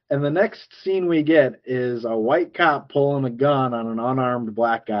 and the next scene we get is a white cop pulling a gun on an unarmed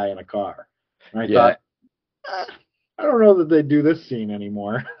black guy in a car. And I thought, I don't know that they do this scene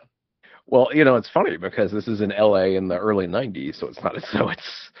anymore. Well, it's funny because this is in LA in the early 90s, so it's not as though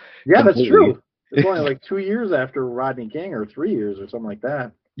it's yeah, that's true. It's only like 2 years after Rodney King, or 3 years or something like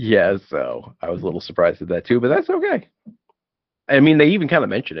that. Yeah, so I was a little surprised at that too, but that's okay. I mean, they even kind of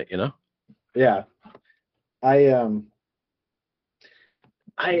mention it, Yeah. I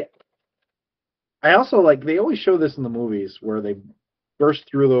also like, they always show this in the movies where they burst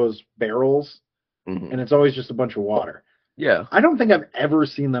through those barrels, and it's always just a bunch of water. Yeah. I don't think I've ever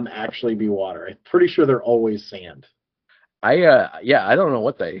seen them actually be water. I'm pretty sure they're always sand. I don't know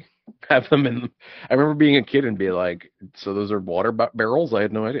what they have them in. I remember being a kid and be like, so those are water barrels? I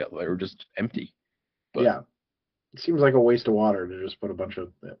had no idea. They were just empty. But yeah. It seems like a waste of water to just put a bunch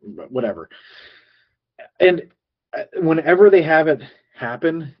of whatever. And whenever they have it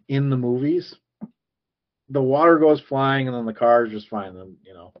happen in the movies, the water goes flying and then the car is just fine. Then,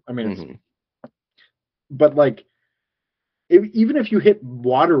 I mean, it's, but like, even if you hit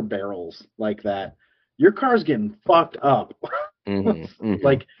water barrels like that, your car's getting fucked up.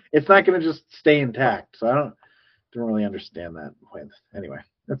 Like, it's not going to just stay intact. So I don't really understand that. Anyway,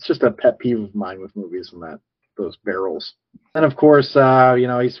 that's just a pet peeve of mine with movies and those barrels. And of course,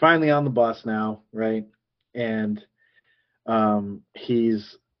 he's finally on the bus now, right? And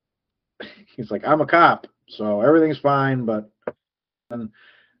he's like, I'm a cop, so everything's fine. But and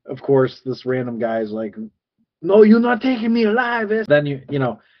of course, this random guy's like, no, you're not taking me alive. Then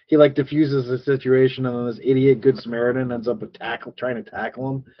he like diffuses the situation, and then this idiot Good Samaritan ends up trying to tackle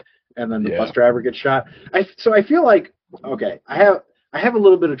him, and then the bus driver gets shot. So I feel like, okay, I have a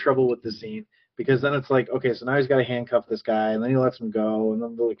little bit of trouble with this scene, because then it's like, okay, so now he's got to handcuff this guy, and then he lets him go, and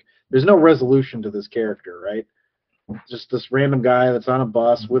then there's no resolution to this character, right? Just this random guy that's on a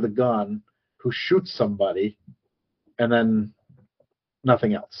bus with a gun who shoots somebody, and then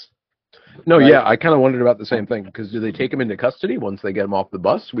nothing else. No, right? Yeah, I kind of wondered about the same thing, because do they take him into custody once they get him off the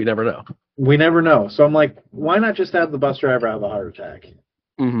bus? We never know. We never know. So I'm like, why not just have the bus driver have a heart attack?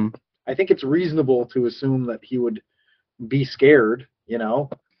 I think it's reasonable to assume that he would be scared,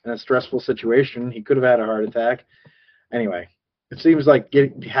 in a stressful situation. He could have had a heart attack. Anyway, it seems like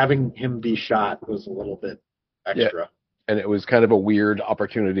having him be shot was a little bit extra. Yeah. And it was kind of a weird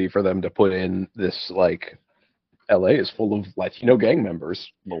opportunity for them to put in this, like, LA is full of Latino gang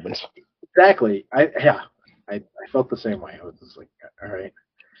members moments. Exactly. I felt the same way. I was just like, all right.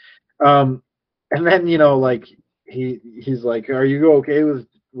 And then, like, he's like, are you okay with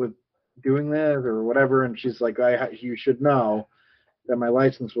doing this or whatever? And she's like, you should know that my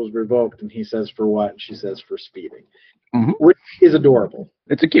license was revoked. And he says, for what? And she says, for speeding, which is adorable.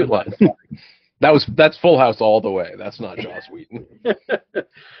 It's a cute line. That's Full House all the way. That's not Joss Whedon.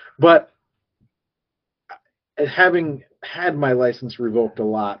 But having had my license revoked a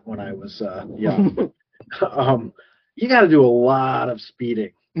lot when I was young, you got to do a lot of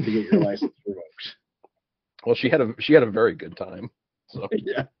speeding to get your license revoked. Well, she had a very good time. So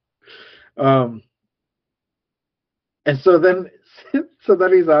Yeah. And so then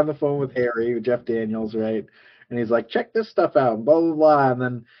he's on the phone with Harry, Jeff Daniels, right? And he's like, check this stuff out, blah blah blah. And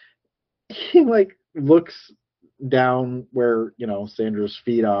then he like looks down where, you know, Sandra's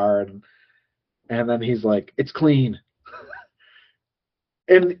feet are, and then he's like, it's clean.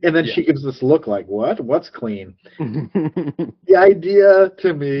 And then she gives this look like, what's clean? The idea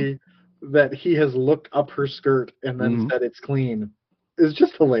to me that he has looked up her skirt and then said it's clean is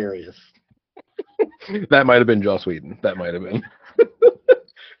just hilarious. That might have been Joss Whedon. That might have been.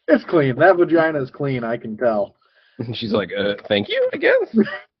 It's clean. That vagina is clean, I can tell. She's like, thank you, I guess.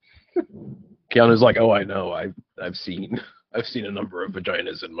 Keanu's like, oh, I know. I've seen a number of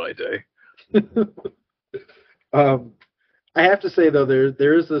vaginas in my day. I have to say though,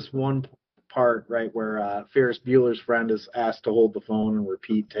 there is this one part, right, where Ferris Bueller's friend is asked to hold the phone and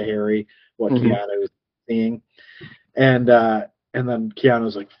repeat to Harry what Keanu is seeing, and then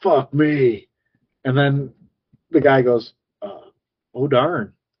Keanu's like, "Fuck me," and then the guy goes, "Oh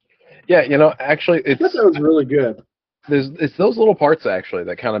darn." Yeah, you know, actually, I thought that was really good. It's those little parts actually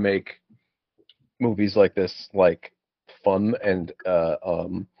that kind of make movies like this like fun and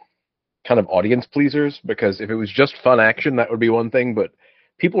kind of audience pleasers, because if it was just fun action, that would be one thing, but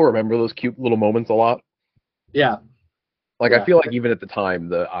people remember those cute little moments a lot. Yeah. Like, I feel like even at the time,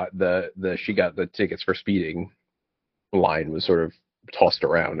 the she got the tickets for speeding line was sort of tossed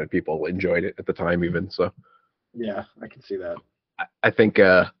around and people enjoyed it at the time even, so. Yeah, I can see that. I think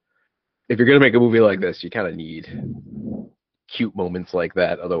if you're going to make a movie like this, you kind of need cute moments like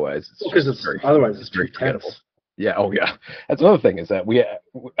that, otherwise it's too tense. Yeah. Oh, yeah. That's another thing is that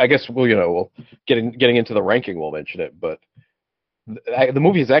I guess we'll getting into the ranking, we'll mention it, but the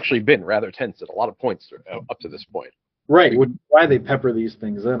movie has actually been rather tense at a lot of points up to this point. Right. Why they pepper these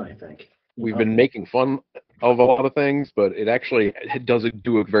things in, I think. We've been making fun of a lot of things, but it doesn't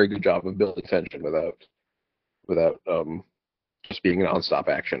do a very good job of building tension without just being nonstop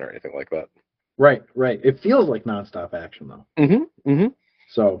action or anything like that. Right. It feels like nonstop action though. Mm-hmm.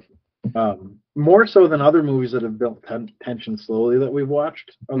 So. More so than other movies that have built tension slowly that we've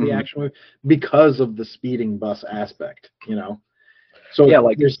watched of the action movie, because of the speeding bus aspect, you know. So yeah,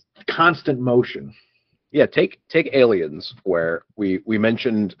 like there's constant motion. Yeah, take Aliens, where we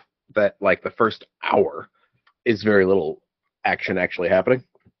mentioned that like the first hour is very little action actually happening.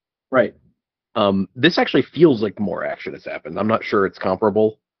 Right. This actually feels like more action has happened. I'm not sure it's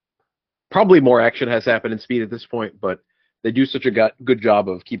comparable. Probably more action has happened in Speed at this point, but they do such a good job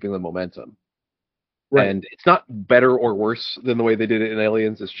of keeping the momentum. Right. And it's not better or worse than the way they did it in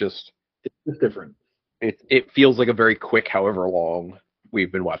Aliens. It's just different. It feels like a very quick, however long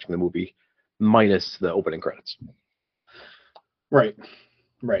we've been watching the movie, minus the opening credits. Right.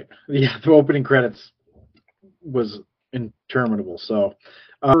 Yeah, the opening credits was interminable. So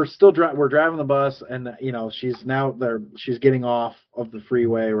we're driving the bus, and you know she's getting off of the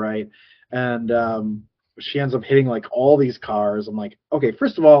freeway, right, and she ends up hitting like all these cars. I'm like, okay,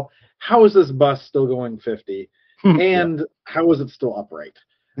 first of all, how is this bus still going 50? And how is it still upright?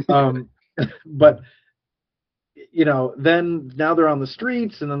 But, you know, then now they're on the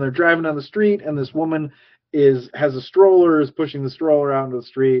streets, and then they're driving down the street, and this woman has a stroller, is pushing the stroller out into the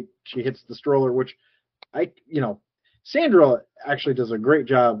street. She hits the stroller, which Sandra actually does a great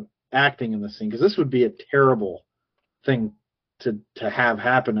job acting in this scene, because this would be a terrible thing to have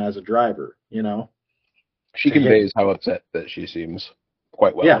happen as a driver, you know? She conveys how upset that she seems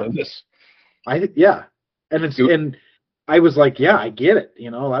quite well in this. And I was like, yeah, I get it.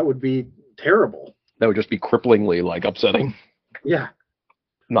 You know, that would be terrible. That would just be cripplingly like upsetting. Yeah.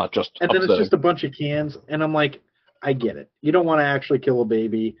 Not just and upsetting. Then it's just a bunch of cans, and I'm like, I get it. You don't want to actually kill a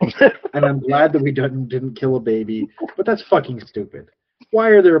baby, and I'm glad that we didn't kill a baby, but that's fucking stupid. Why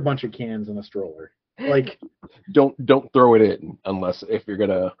are there a bunch of cans in a stroller? Like, don't throw it in unless if you're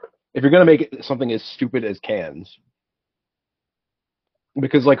gonna make it something as stupid as cans.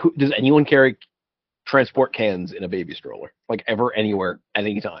 Because like, does anyone transport cans in a baby stroller, like ever, anywhere, at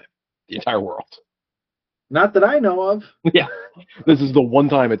any time, the entire world? Not that I know of. Yeah, this is the one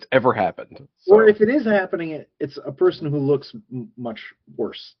time it's ever happened. So. Or if it is happening, it's a person who looks much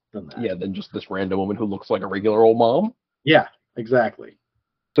worse than that. Yeah, than just this random woman who looks like a regular old mom. Yeah, exactly.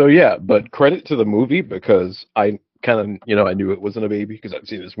 So yeah, but credit to the movie, because I kind of, I knew it wasn't a baby because I've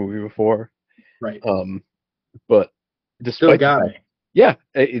seen this movie before. Right. But despite still got me. Yeah,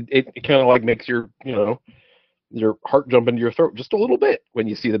 it kind of like makes your, your heart jump into your throat just a little bit when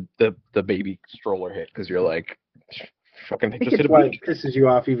you see the baby stroller hit, because you're like, fucking I think just hit it's a why baby. it pisses you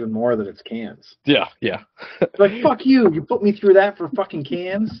off even more that it's cans. Yeah. Like, fuck you. You put me through that for fucking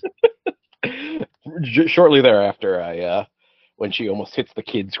cans? Shortly thereafter, when she almost hits the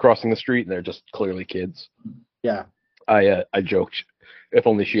kids crossing the street, and they're just clearly kids. Yeah. I joked, if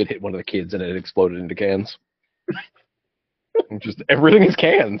only she had hit one of the kids and it had exploded into cans. Just everything is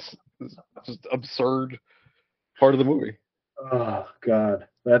cans. It's just absurd part of the movie. Oh, God.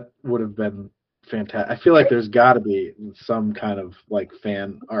 That would have been fantastic. I feel like there's got to be some kind of like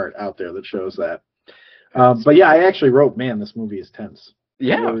fan art out there that shows that. But yeah, I actually wrote, man, this movie is tense.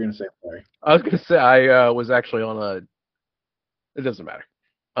 Yeah. What were we going to say? Sorry. I was going to say, I was actually on a... It doesn't matter.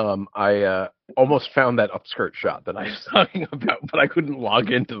 I almost found that upskirt shot that I was talking about, but I couldn't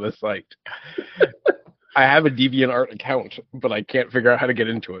log into the site. I have a DeviantArt account, but I can't figure out how to get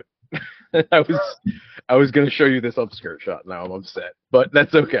into it. I was going to show you this upskirt shot. Now I'm upset, but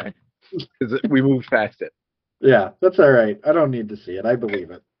that's okay, because we moved past it. Yeah, that's all right. I don't need to see it. I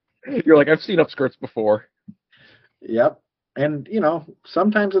believe it. You're like, I've seen upskirts before. Yep. And, you know,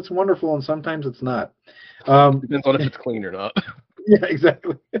 sometimes it's wonderful and sometimes it's not. Depends on if it's clean or not. Yeah,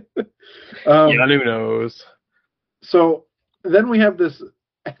 exactly. Yeah, who knows? So then we have this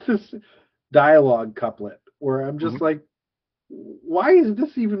dialogue couplet where I'm just like, why is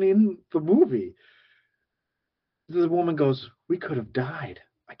this even in the movie? The woman goes, we could have died.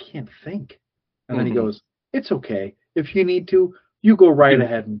 I can't think. And then he goes, it's okay. If you need to, you go right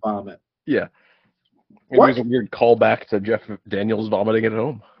ahead and vomit. Yeah. It was a weird callback to Jeff Daniels vomiting at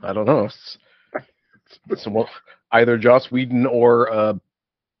home. I don't know. It's either Joss Whedon or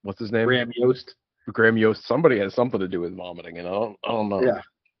what's his name? Graham Yost. Graham Yost. Somebody has something to do with vomiting, and I don't know. Yeah.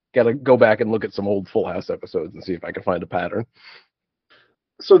 Got to go back and look at some old Full House episodes and see if I can find a pattern.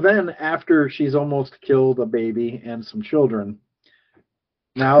 So then, after she's almost killed a baby and some children,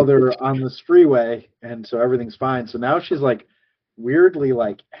 now they're on this freeway, and so everything's fine. So now she's like weirdly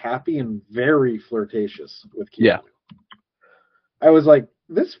like happy and very flirtatious with Keanu. Yeah. I was like,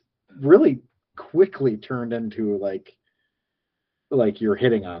 this really quickly turned into like you're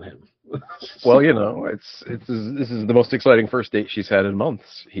hitting on him. Well, you know, this is the most exciting first date she's had in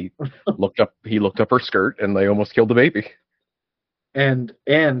months. He looked up her skirt, and they almost killed the baby. And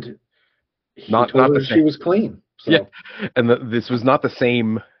he not told her the she same. was clean. So. Yeah, and this was not the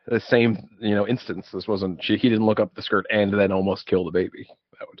same instance. This wasn't he didn't look up the skirt and then almost kill the baby.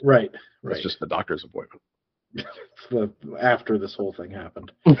 Right. That's just the doctor's appointment. After this whole thing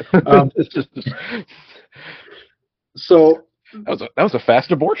happened. So that was a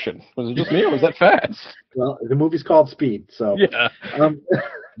fast abortion. Was it just me, or was that fast? Well, the movie's called Speed, so yeah.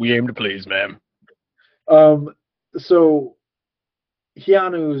 We aim to please, ma'am. So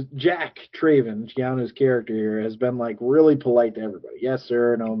Jack Traven, Keanu's character here, has been like really polite to everybody. Yes,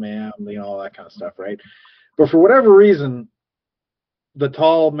 sir, no, ma'am, all that kind of stuff, right? But for whatever reason, the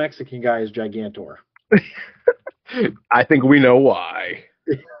tall Mexican guy is Gigantor. I think we know why.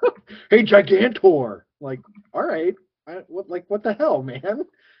 Hey, Gigantor! Like, all right, what the hell, man?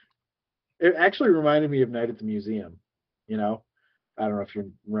 It actually reminded me of Night at the Museum. You know, I don't know if you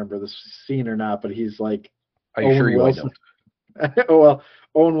remember this scene or not, but he's like, "Are you sure you don't?" Oh, well,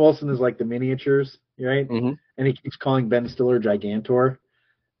 Owen Wilson is like the miniatures, right? Mm-hmm. And he keeps calling Ben Stiller Gigantor.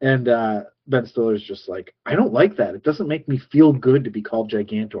 And Ben Stiller's just like, I don't like that. It doesn't make me feel good to be called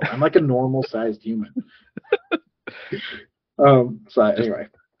Gigantor. I'm like a normal-sized human. Anyway.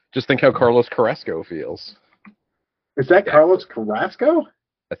 Just think how Carlos Carrasco feels. Is that Carlos Carrasco?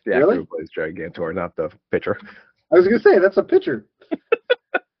 That's the actor who plays Gigantor, not the pitcher. I was going to say, that's a pitcher.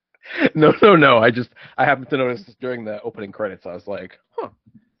 No. I happened to notice during the opening credits, I was like, huh,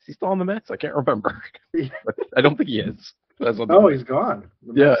 is he still on the Mets? I can't remember. But I don't think he is. He's gone.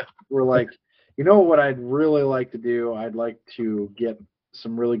 Yeah. We're like, you know what I'd really like to do? I'd like to get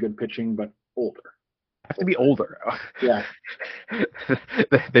some really good pitching, but older. Have to be older. Yeah.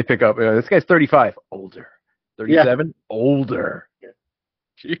 They pick up, this guy's 35. Older. 37? Yeah. Older.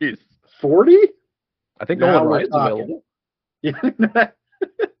 Jeez. 40? I think Nolan Ryan's available. Yeah.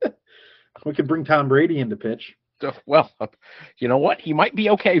 We could bring Tom Brady into pitch. Well, you know what? He might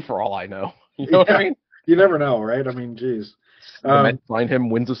be okay for all I know. You know what I mean? You never know, right? I mean, geez. The Mets find him,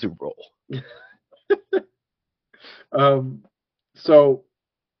 wins a Super Bowl. So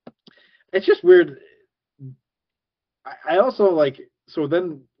it's just weird. I also like, so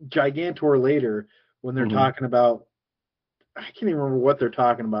then Gigantor later, when they're talking about, I can't even remember what they're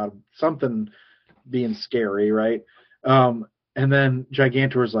talking about, something being scary, right? And then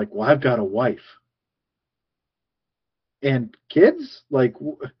Gigantor's like, well, I've got a wife. And kids? Like,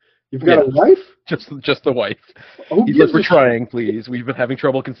 You've got a wife? Just the wife. Who He's gives like, we're a trying, please. We've been having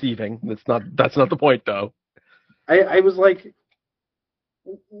trouble conceiving. That's not the point, though. I was like,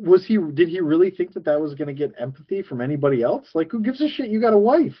 did he really think that was going to get empathy from anybody else? Like, who gives a shit? You got a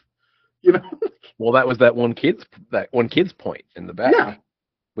wife, you know? Well, that was that one kid's point in the back. Yeah.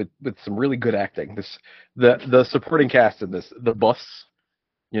 With some really good acting. The supporting cast in this, the bus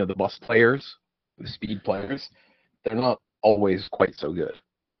players, the speed players, they're not always quite so good.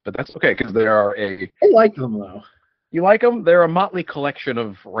 But that's okay, because they are I like them, though. You like them? They're a motley collection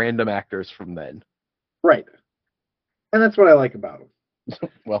of random actors from then. Right. And that's what I like about them.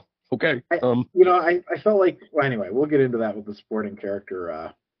 Well, okay. I felt like, well, anyway, we'll get into that with the supporting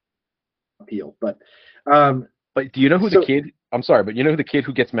character appeal. But do you know who the kid? I'm sorry, but you know who the kid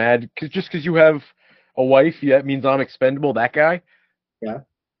who gets mad just because you have a wife, that means I'm expendable? That guy. Yeah.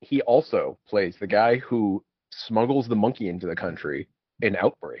 He also plays the guy who smuggles the monkey into the country in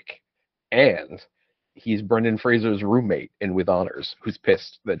Outbreak, and he's Brendan Fraser's roommate in With Honors, who's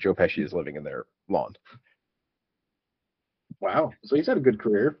pissed that Joe Pesci is living in their lawn. Wow. So he's had a good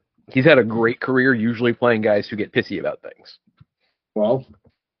career. He's had a great career, usually playing guys who get pissy about things. Well,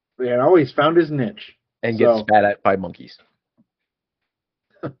 always found his niche. And gets spat at by monkeys.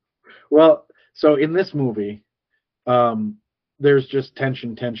 Well, so in this movie, there's just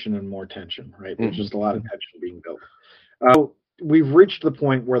tension, and more tension, right? There's just a lot of tension being built. We've reached the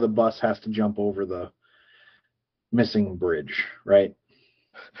point where the bus has to jump over the missing bridge, right?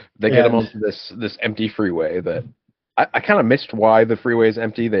 They get them onto this empty freeway that I kind of missed why the freeway is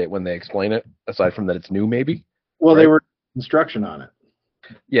empty when they explain it, aside from that it's new, maybe. Well, right? They were construction on it.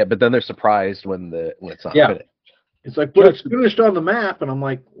 Yeah, but then they're surprised when it's not finished. It's like, but it's finished on the map, and I'm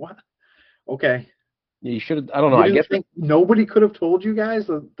like, what? Okay. You should have. I don't know. I guess nobody could have told you guys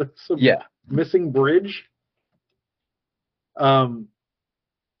that that's missing bridge. And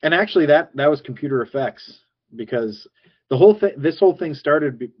actually, that was computer effects, because this whole thing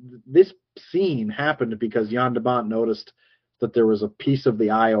started. This scene happened because Jan de Bont noticed that there was a piece of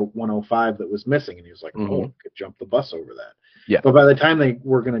the I-105 that was missing, and he was like, "Oh, I could jump the bus over that." Yeah. But by the time they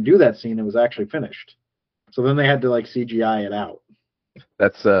were going to do that scene, it was actually finished. So then they had to CGI it out.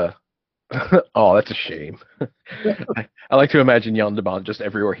 That's oh, that's a shame. I like to imagine Jan de Bont just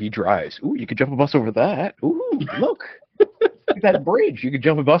everywhere he drives. Ooh, you could jump a bus over that. Ooh, look at that bridge. You could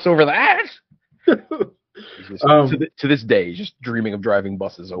jump a bus over that. To this day, he's just dreaming of driving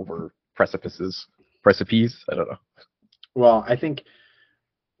buses over precipices. I don't know. Well, I think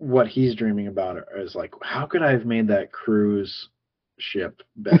what he's dreaming about is like, how could I have made that cruise ship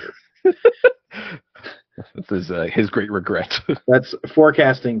better? This is his great regret. That's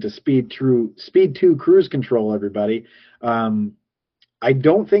forecasting to Speed 2 cruise control, everybody. I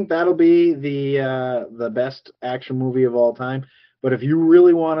don't think that'll be the best action movie of all time, but if you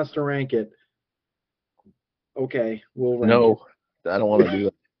really want us to rank it, okay, we'll rank it. I don't want to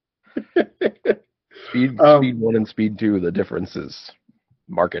do that. Speed 1 and Speed 2, the difference is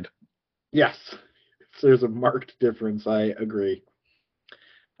marked. Yes, there's a marked difference. I agree.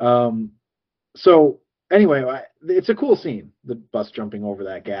 So anyway, it's a cool scene, the bus jumping over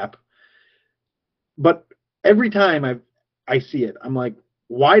that gap. But every time I see it, I'm like,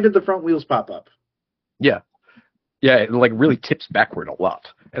 why did the front wheels pop up? Yeah, it really tips backward a lot.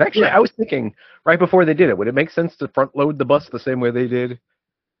 And actually, I was thinking right before they did it, would it make sense to front load the bus the same way they did?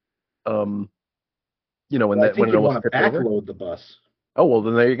 When you want to back load the bus. Oh, well,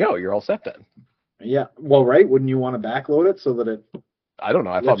 then there you go. You're all set then. Yeah. Well, right. Wouldn't you want to backload it so that it... I don't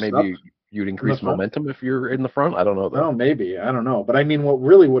know. I thought maybe you'd increase momentum if you're in the front. I don't know, though. Oh, maybe. I don't know. But I mean, what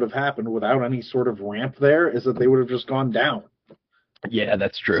really would have happened without any sort of ramp there is that they would have just gone down. Yeah,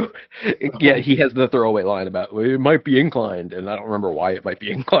 that's true. Yeah, he has the throwaway line about it might be inclined, and I don't remember why it might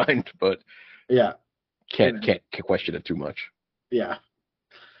be inclined, but yeah, can't question it too much. Yeah.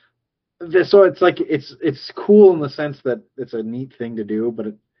 So it's like it's cool in the sense that it's a neat thing to do, but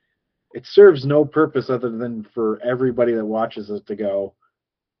it serves no purpose other than for everybody that watches it to go,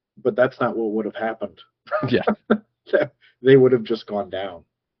 but that's not what would have happened. Yeah. They would have just gone down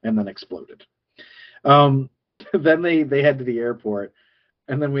and then exploded. Then they head to the airport,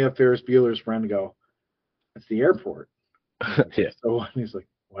 and then we have Ferris Bueller's friend go, "It's the airport." Yeah. So he's like,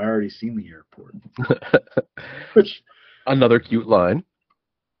 "Well, I already seen the airport." Which another cute line.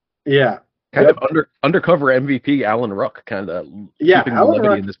 Yeah. Kind of undercover MVP Alan Ruck keeping the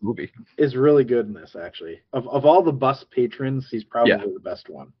levity in this movie. Is really good in this, actually. Of all the bus patrons, he's probably the best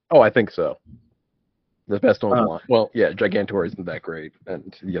one. Oh, I think so. The best one. Well, yeah, Gigantor isn't that great,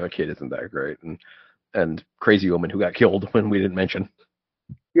 and the other kid isn't that great, and Crazy Woman who got killed when we didn't mention.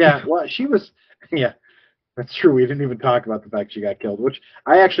 Yeah, well, she was. Yeah, That's true. We didn't even talk about the fact she got killed, which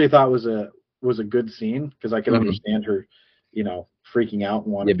I actually thought was a good scene because I could understand her, freaking out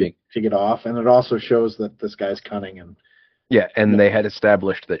and wanting to get off, and it also shows that this guy's cunning and. Yeah, and they had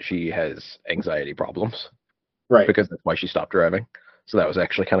established that she has anxiety problems. Right. Because that's why she stopped driving. So that was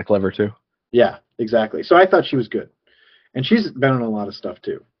actually kind of clever, too. Yeah, exactly. So I thought she was good. And she's been in a lot of stuff,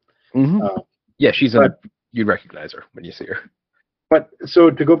 too. Yeah, you'd recognize her when you see her. But so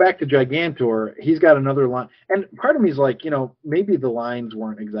to go back to Gigantor, he's got another line. And part of me is like, maybe the lines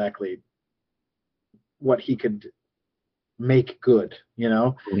weren't exactly what he could make good,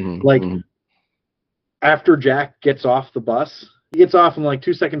 After Jack gets off the bus, he gets off and like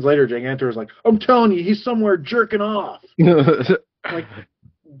 2 seconds later, Gigantor is like, I'm telling you, he's somewhere jerking off. Like,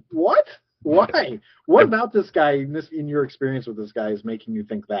 what? Why? What about this guy in your experience with this guy is making you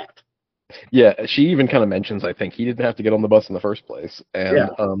think that? Yeah, she even kind of mentions, I think, he didn't have to get on the bus in the first place.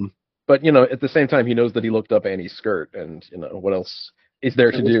 And, but, at the same time, he knows that he looked up Annie's skirt and, what else is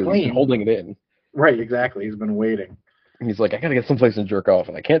there to do? He's holding it in. Right, exactly. He's been waiting. He's like, I got to get someplace to jerk off,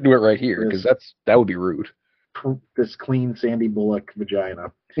 and I can't do it right here because that would be rude. This clean Sandy Bullock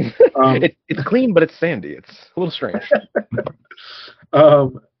vagina. It's clean, but it's sandy. It's a little strange.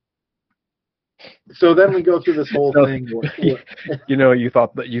 So then we go through this whole thing.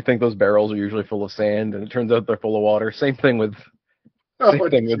 You think those barrels are usually full of sand, and it turns out they're full of water. Same thing with her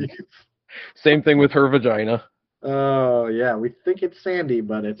vagina. Oh yeah, we think it's sandy,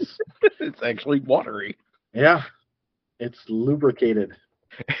 but it's it's actually watery. Yeah, it's lubricated.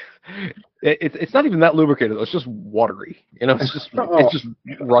 It's not even that lubricated. It's just watery. It's just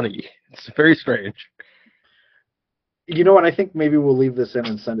runny. It's very strange. You know what? I think maybe we'll leave this in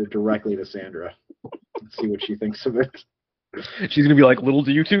and send it directly to Sandra. Let's see what she thinks of it. She's gonna be like, "Little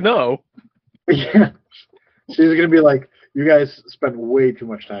do you two know." Yeah, she's gonna be like, "You guys spend way too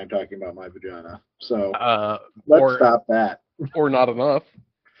much time talking about my vagina, so let's stop that." Or not enough.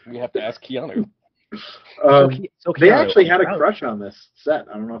 We have to ask Keanu. They actually had a crush on this set.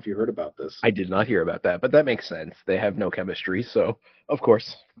 I don't know if you heard about this. I did not hear about that, but that makes sense. They have no chemistry, so of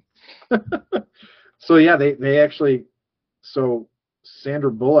course. So yeah, they actually. So Sandra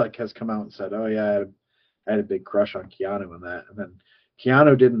Bullock has come out and said, "Oh yeah, I had a big crush on Keanu and that," and then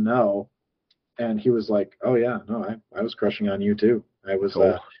Keanu didn't know, and he was like, "Oh yeah, no, I was crushing on you too." I was.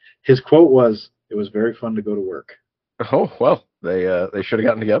 His quote was, "It was very fun to go to work." Oh well, they should have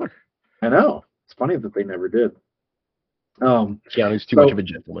gotten together. I know. It's funny that they never did. Keanu's too much of a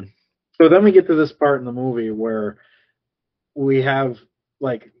gentleman. So then we get to this part in the movie where we have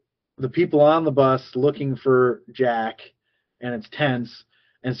like the people on the bus looking for Jack, and it's tense,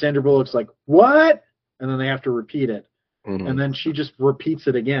 and Sandra Bullock's like, "What?" And then they have to repeat it. And then she just repeats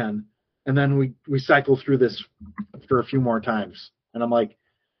it again, and then we cycle through this for a few more times. And I'm like,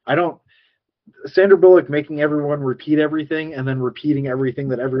 Sandra Bullock making everyone repeat everything and then repeating everything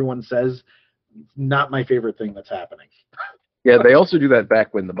that everyone says, not my favorite thing that's happening. Yeah, they also do that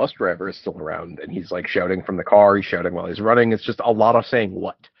back when the bus driver is still around, and he's like shouting from the car, he's shouting while he's running. It's just a lot of saying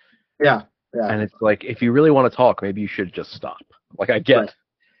what. Yeah. And it's like, if you really want to talk, maybe you should just stop. Like, I get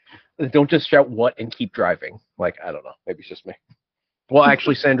Don't just shout what and keep driving. Like, I don't know. Maybe it's just me. Well,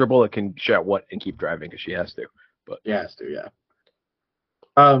 actually, Sandra Bullock can shout what and keep driving because she has to. But she has to, yeah.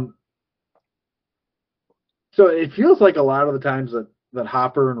 So it feels like a lot of the times that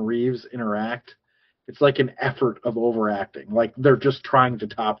Hopper and Reeves interact, it's like an effort of overacting. Like they're just trying to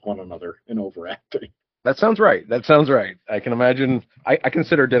top one another in overacting. That sounds right. I can imagine. I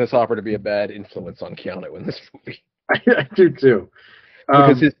consider Dennis Hopper to be a bad influence on Keanu in this movie. I do too.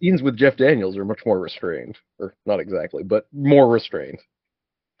 Because his scenes with Jeff Daniels are much more restrained. Or not exactly, but more restrained.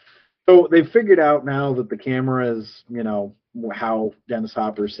 So they've figured out now that the camera is, how Dennis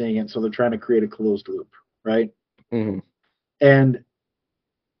Hopper is seeing it. So they're trying to create a closed loop, right? Mm-hmm. And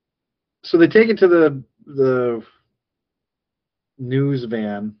so they take it to the news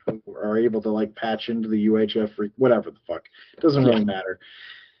van, who are able to like patch into the UHF, whatever the fuck. It doesn't really matter.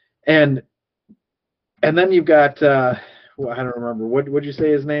 And then you've got I don't remember what'd you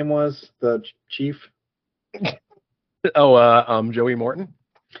say his name was, the chief? Joey Morton.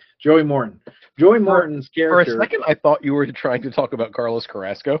 Joey Morton. Joey Morton's character. For a second, I thought you were trying to talk about Carlos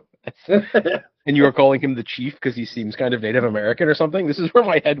Carrasco, and you were calling him the chief because he seems kind of Native American or something. This is where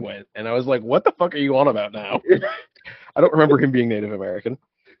my head went, and I was like, "What the fuck are you on about now?" I don't remember him being Native American,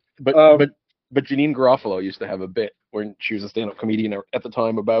 but Janine Garofalo used to have a bit when she was a stand-up comedian at the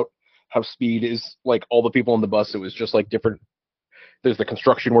time about how speed is like all the people on the bus. It was just like different. There's the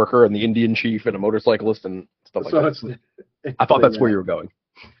construction worker and the Indian chief and a motorcyclist and stuff like that. I thought that's where you were going.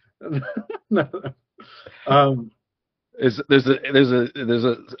 No. is there's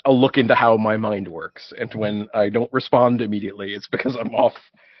a look into how my mind works, and when I don't respond immediately, it's because I'm off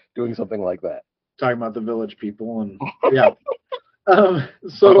doing something like that. Talking about the Village People, and yeah.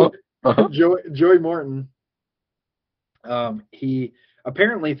 So Joey Morton, he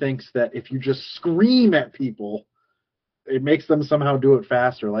apparently thinks that if you just scream at people, it makes them somehow do it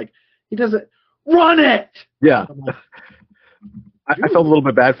faster. Like he does it, run it. Yeah. Like, I felt a little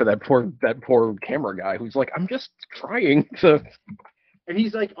bit bad for that poor camera guy who's like, I'm just trying to. And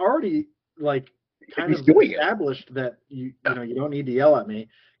he's like already like kind he's of doing established that you don't need to yell at me,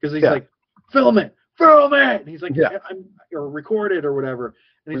 because he's like, film it. And he's like, I'm or record it or whatever.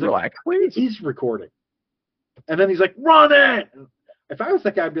 And he's Relax, like, please. He's recording. And then he's like, run it. And if I was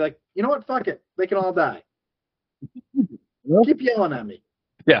that guy, I'd be like, you know what? Fuck it. They can all die. Keep yelling at me.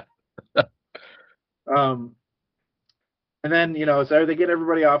 Yeah. And then, so they get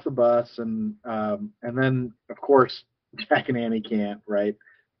everybody off the bus, and then of course Jack and Annie can't, right?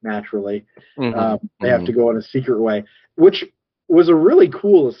 Naturally. They have to go in a secret way, which was a really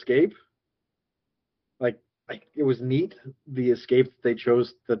cool escape. Like it was neat, the escape they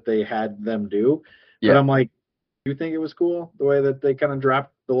chose that they had them do. Yeah. But I'm like, do you think it was cool the way that they kind of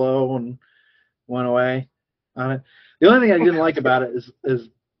dropped below and went away on it? The only thing I didn't like about it is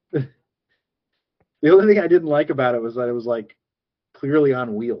the only thing I didn't like about it was that it was like clearly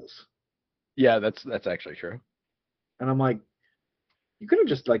on wheels. Yeah, that's actually true. And I'm like, you could have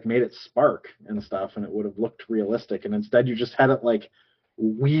just like made it spark and stuff, and it would have looked realistic. And instead, you just had it like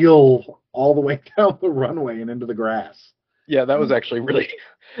wheel all the way down the runway and into the grass. Yeah, that was actually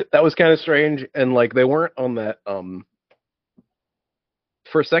that was kind of strange. And like they weren't on that.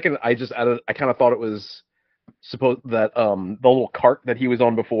 For a second, I kind of thought it was supposed that the little cart that he was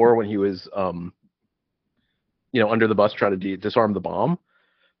on before when he was under the bus trying to disarm the bomb.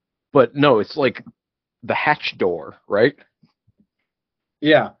 But no, it's like the hatch door, right?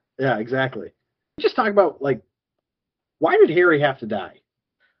 Yeah, exactly. Just talk about like, why did Harry have to die?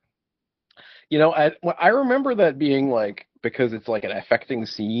 I remember that being like, because it's like an affecting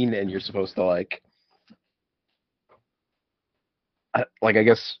scene and you're supposed to like I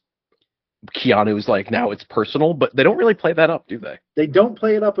guess Keanu's like, now it's personal, but they don't really play that up, do they? They don't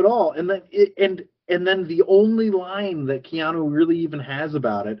play it up at all. And then the only line that Keanu really even has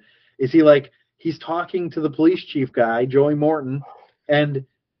about it is he's talking to the police chief guy, Joey Morton, and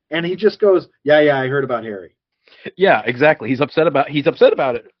he just goes, yeah, I heard about Harry. Yeah, exactly. He's upset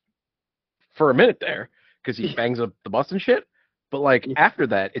about it for a minute there because he bangs up the bus and shit. But like after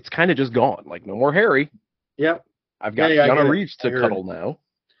that, it's kind of just gone. Like, no more Harry. Yep. I've got Keanu Reeves to cuddle now.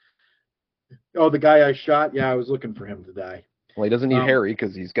 Oh, the guy I shot? Yeah, I was looking for him to die. Well, he doesn't need Harry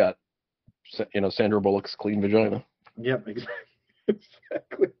because he's got, Sandra Bullock's clean vagina. Yep,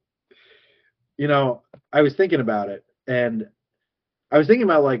 exactly. I was thinking about it, and I was thinking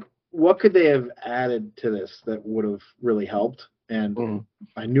about, like, what could they have added to this that would have really helped? And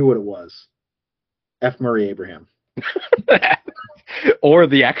I knew what it was. F. Murray Abraham. Or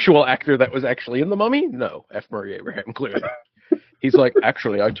the actual actor that was actually in The Mummy? No, F. Murray Abraham, clearly. He's like,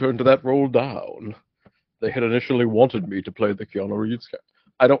 actually, I turned that role down. They had initially wanted me to play the Keanu Reeves character.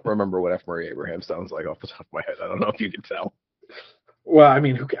 I don't remember what F. Murray Abraham sounds like off the top of my head. I don't know if you can tell. Well, I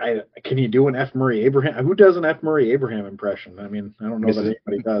mean, can you do an F. Murray Abraham? Who does an F. Murray Abraham impression? I mean, I don't know that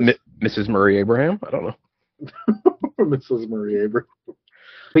anybody does. Mrs. Murray Abraham? I don't know. Mrs. Murray Abraham.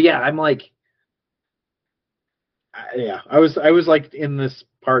 But yeah, I'm like, I was like in this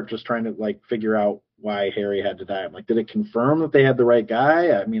part just trying to like figure out why Harry had to die. I'm like, did it confirm that they had the right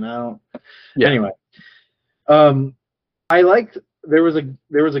guy? I mean, I don't. Yeah. Anyway, I liked there was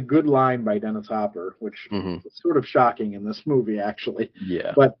a good line by Dennis Hopper, which is sort of shocking in this movie, actually.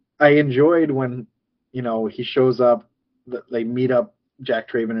 Yeah. But I enjoyed when he shows up. They meet up, Jack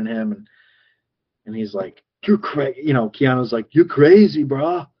Traven and him, and he's like, "You're crazy." Keanu's like, "You're crazy,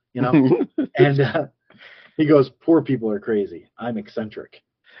 bro." And he goes, "Poor people are crazy. I'm eccentric."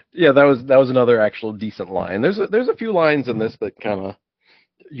 Yeah, that was another actual decent line. There's a few lines in this that kind of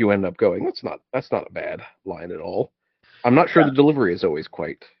you end up going, that's not a bad line at all. I'm not sure the delivery is always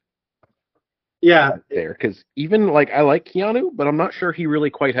quite there, because even like I like Keanu, but I'm not sure he really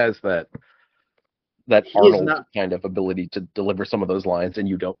quite has that Arnold kind of ability to deliver some of those lines, and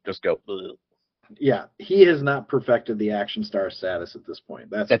you don't just go. Ugh. Yeah, he has not perfected the action star status at this point.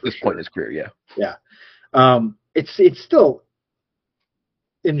 That's at this point in his career. Yeah. Yeah. It's still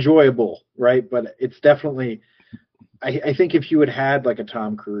enjoyable, right? But it's definitely, I think if you had like a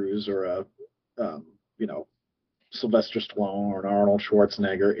Tom Cruise or a Sylvester Stallone or an Arnold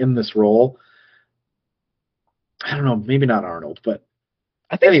Schwarzenegger in this role, I don't know, maybe not Arnold, but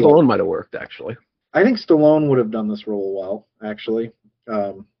I think Stallone might have worked actually. I think Stallone would have done this role well, actually.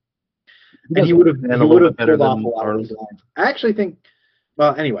 And He he would have better pulled off a than lot of Arnold. those lines. I actually think.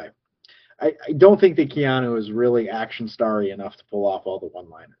 Well, anyway, I don't think that Keanu is really action starry enough to pull off all the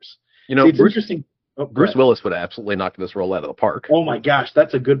one-liners. You know, See, it's interesting. Oh, Bruce Willis would have absolutely knocked this role out of the park. Oh my gosh,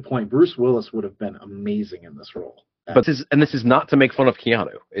 that's a good point. Bruce Willis would have been amazing in this role. But this is not to make fun of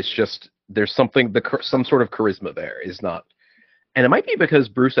Keanu. It's just there's something some sort of charisma there is not, and it might be because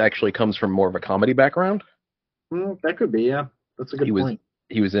Bruce actually comes from more of a comedy background. That could be, yeah. That's a good point.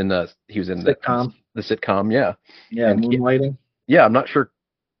 He was in sitcom. The sitcom, yeah. Yeah, and Moonlighting. Yeah, I'm not sure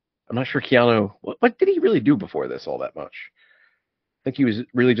Keanu. What did he really do before this all that much? I think he was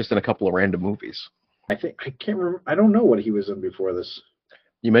really just in a couple of random movies. I can't remember. I don't know what he was in before this.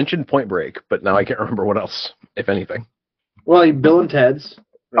 You mentioned Point Break, but now I can't remember what else, if anything. Well, Bill and Ted's.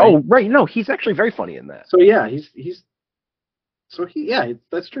 Right? Oh, right. No, he's actually very funny in that. So yeah,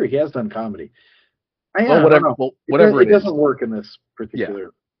 that's true. He has done comedy. Whatever. Well, whatever it doesn't work in this particular. Yeah.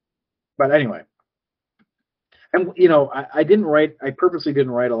 But anyway, and I purposely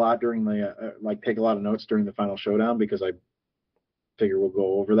didn't write a lot during the take a lot of notes during the final showdown because I figure we'll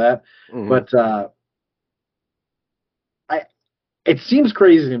go over that. Mm-hmm. But it seems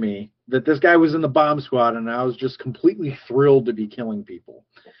crazy to me that this guy was in the bomb squad and I was just completely thrilled to be killing people.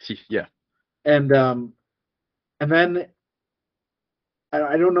 Yeah. And then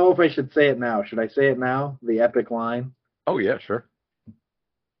I don't know if I should say it now. Should I say it now? The epic line? Oh yeah, sure.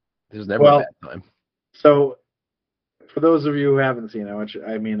 There's never a bad time. So for those of you who haven't seen it, which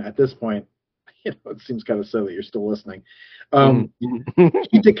I mean at this point, it seems kind of silly you're still listening. Keanu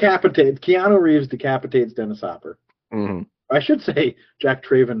Reeves decapitates Dennis Hopper. Mm-hmm. I should say Jack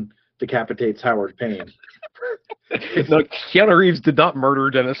Traven decapitates Howard Payne. No, Keanu Reeves did not murder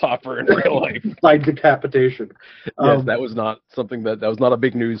Dennis Hopper in real life. By decapitation. Yes, that was not something that was not a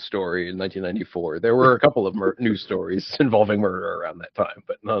big news story in 1994. There were a couple of news stories involving murder around that time,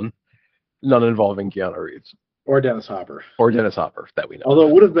 but none involving Keanu Reeves. Or Dennis Hopper. That we know. Although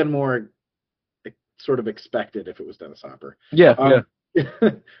it would have been more sort of expected if it was Dennis Hopper. Yeah.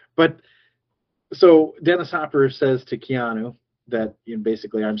 But so Dennis Hopper says to Keanu that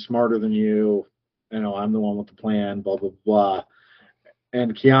basically I'm smarter than you. I'm the one with the plan, blah, blah, blah.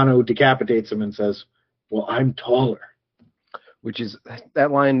 And Keanu decapitates him and says, well, I'm taller. Which is,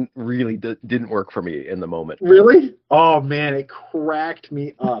 that line really didn't work for me in the moment. Really? Oh, man, it cracked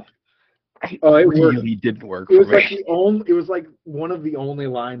me up. It really didn't work for me. It was like one of the only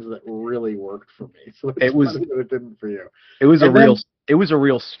lines that really worked for me. So it didn't for you. It was a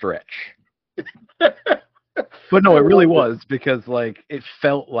real stretch. But no, it really was because it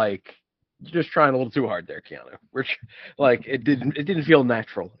felt like you're just trying a little too hard there, Keanu. It didn't feel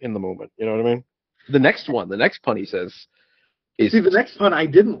natural in the moment. You know what I mean? The next pun he says is the next pun I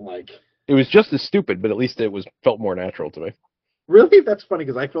didn't like. It was just as stupid, but at least it felt more natural to me. Really? That's funny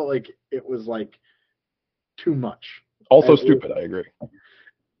because I felt like it was too much. Also stupid, I agree.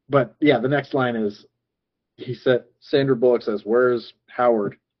 But yeah, the next line is Sandra Bullock says, "Where's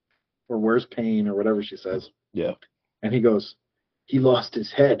Howard?" Or "Where's Payne?" or whatever she says. Yeah. And he goes, "He lost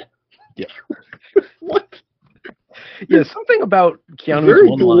his head." Yeah. What? Yeah, something about Keanu's very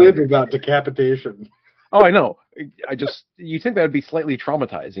glib about decapitation. Oh, I know. You think that would be slightly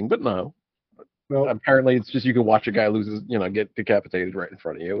traumatizing, but no. Well, apparently it's just you can watch a guy get decapitated right in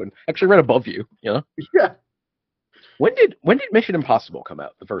front of you and actually right above you, Yeah. When did Mission Impossible come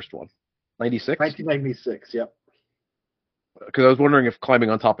out, the first one? 96? 1996, yep. Because I was wondering if climbing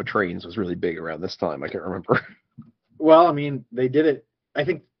on top of trains was really big around this time. I can't remember. Well, I mean, they did it. I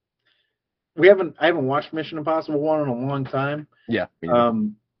think I haven't watched Mission Impossible 1 in a long time. Yeah.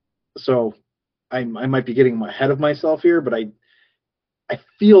 So I might be getting ahead of myself here, but I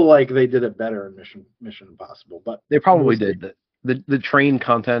feel like they did it better in Mission Impossible. But they probably did. The train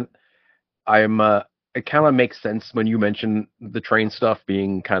content, it kind of makes sense when you mention the train stuff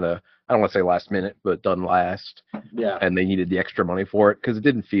being kind of, I don't want to say last minute, but done last. Yeah. And they needed the extra money for it because it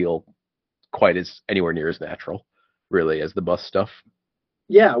didn't feel quite anywhere near as natural, really, as the bus stuff.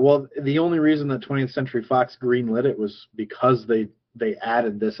 Yeah, well, the only reason that 20th Century Fox greenlit it was because they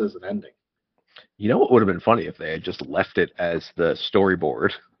added this as an ending. You know what would have been funny if they had just left it as the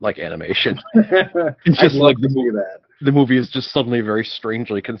storyboard, like animation. Just like the movie is just suddenly very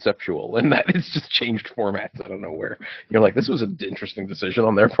strangely conceptual, and that it's just changed formats out of nowhere. You're like, this was an interesting decision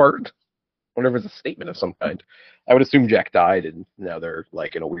on their part. I wonder if it's a statement of some kind. I would assume Jack died, and now they're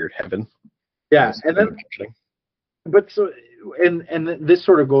in a weird heaven. Yeah, and then, but so, and this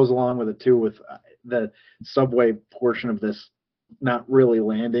sort of goes along with it too, with the subway portion of this not really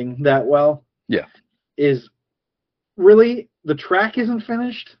landing that well. Yeah. Is really the track isn't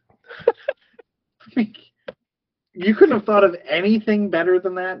finished. mean, you couldn't have thought of anything better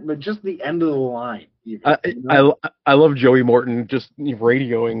than that, but just the end of the line. Even, I love Joey Morton just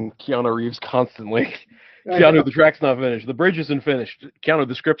radioing Keanu Reeves constantly. Keanu, the track's not finished. The bridge isn't finished. Keanu,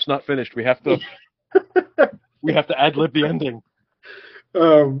 the script's not finished. We have to ad-lib the ending.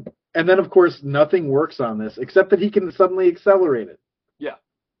 And then, of course, nothing works on this except that he can suddenly accelerate it. Yeah.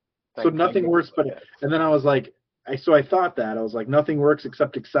 So nothing works, and then I was like, I thought that I was like, nothing works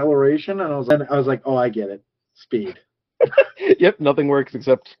except acceleration, and I was like, oh, I get it, speed. Yep, nothing works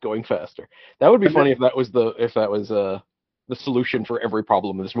except going faster. That would be funny if that was the solution for every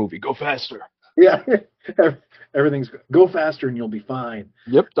problem in this movie. Go faster. Yeah, everything's go faster and you'll be fine.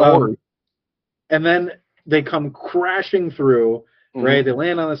 Yep, don't worry. And then they come crashing through. Right, they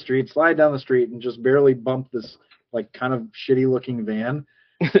land on the street, slide down the street, and just barely bump this like kind of shitty looking van.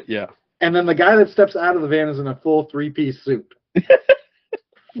 Yeah. And then the guy that steps out of the van is in a full 3-piece suit.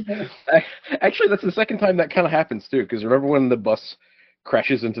 Actually, that's the second time that kind of happens too. Because remember when the bus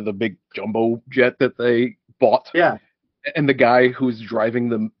crashes into the big jumbo jet that they bought? Yeah. And the guy who's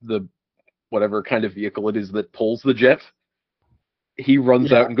driving the whatever kind of vehicle it is that pulls the jet, he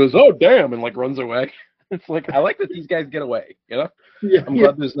runs out and goes, "Oh damn!" and like runs away. It's like, I like that these guys get away, you know? Yeah, I'm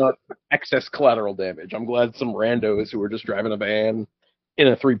glad there's not excess collateral damage. I'm glad some randos who are just driving a van in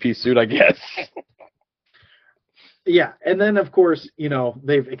a 3-piece suit, I guess. Yeah, and then, of course,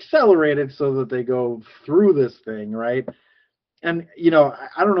 they've accelerated so that they go through this thing, right? And, I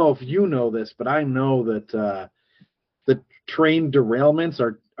don't know if you know this, but I know that the train derailments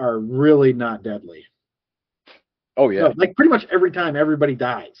are really not deadly. Oh, yeah. So, like, pretty much every time everybody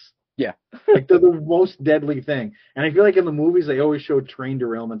dies. Yeah. Like, they're the most deadly thing. And I feel like in the movies, they always show train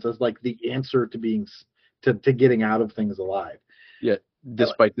derailments as, like, the answer to getting out of things alive. Yeah,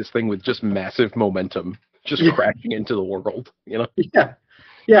 despite this thing with just massive momentum, just crashing into the world, Yeah.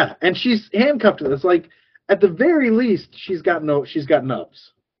 Yeah, and she's handcuffed to this. Like, at the very least, she's got nubs.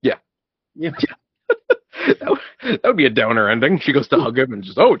 Yeah. Yeah. That would be a downer ending. She goes to hug him and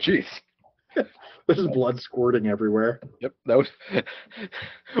just, oh, jeez. There's blood squirting everywhere. Yep, that was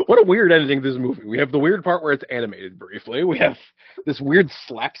what a weird ending to this movie. We have the weird part where it's animated briefly. We have this weird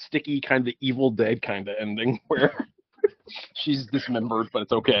slapsticky kind of Evil Dead kind of ending where she's dismembered, but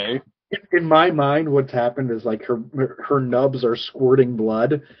it's okay. In my mind, what's happened is like her nubs are squirting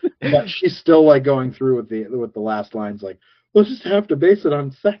blood, but she's still like going through with the last lines like, we'll just have to base it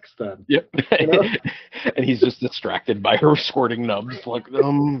on sex then. Yep. And he's just distracted by her squirting nubs, like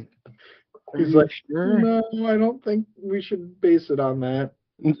he's like, sure? No, I don't think we should base it on that.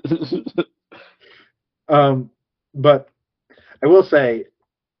 But I will say,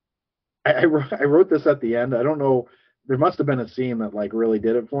 I wrote this at the end. I don't know. There must have been a scene that like really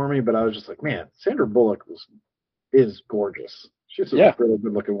did it for me, but I was just like, man, Sandra Bullock is gorgeous. She's a really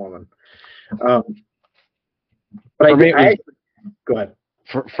good looking woman. But go ahead.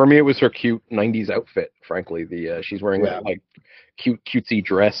 For me, it was her cute '90s outfit. Frankly, she's wearing that like cutesy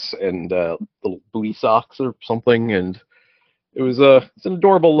dress and little booty socks or something, and it's an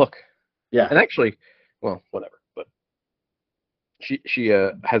adorable look. Yeah, and actually, well, whatever. But she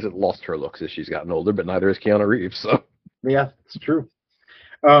hasn't lost her looks as she's gotten older, but neither has Keanu Reeves. So yeah, it's true.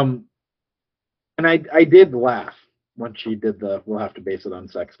 And I did laugh when she did we'll have to base it on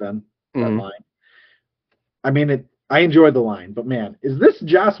sex then that line. I mean, I enjoyed the line, but man, is this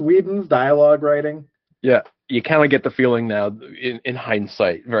Joss Whedon's dialogue writing? Yeah, you kind of get the feeling now, in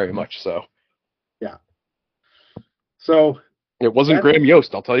hindsight, very much so. Yeah. So it wasn't Graham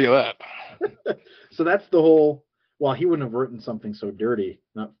Yost, I'll tell you that. So that's the whole. Well, he wouldn't have written something so dirty.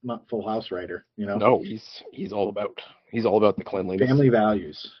 Not Full House writer, No, he's all about the cleanliness, family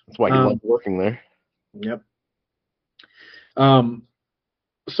values. That's why he loved working there. Yep.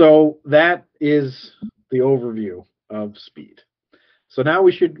 So that is the overview of Speed. So now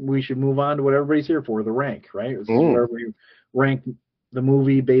we should move on to what everybody's here for, the rank, right? This is where we rank the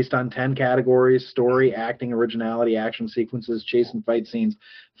movie based on 10 categories: story, acting, originality, action sequences, chase and fight scenes,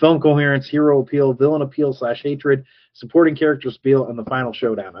 film coherence, hero appeal, villain appeal / hatred, supporting character appeal, and the final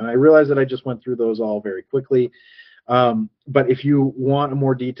showdown. And I realize that I just went through those all very quickly. But if you want a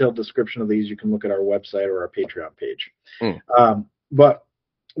more detailed description of these, you can look at our website or our Patreon page. But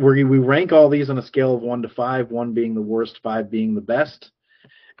we rank all these on a scale of 1 to 5, 1 being the worst, 5 being the best.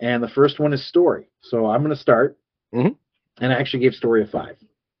 And the first one is story. So I'm going to start. And I actually gave story a 5.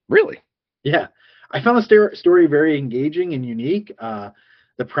 Really? Yeah. I found the story very engaging and unique.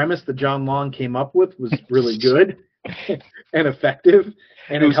 The premise that John Long came up with was really good and effective.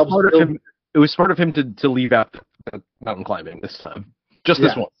 And it helps build. It was smart of him to leave out the mountain climbing this time. Just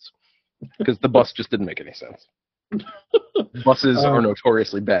this once. Because the bus just didn't make any sense. Buses are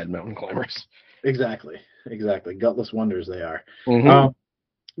notoriously bad mountain climbers. Exactly. Exactly. Gutless wonders they are. Hmm.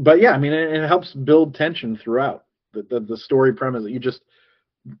 But yeah, I mean, it helps build tension throughout the story premise. That you just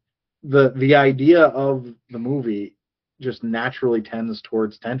the idea of the movie just naturally tends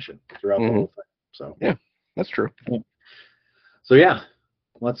towards tension throughout the Hmm. whole thing. So Yeah, that's true. yeah. So yeah,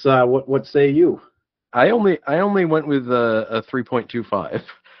 let's what say you? I only went with a 3.25,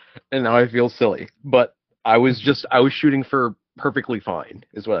 and now I feel silly. But I was shooting for perfectly fine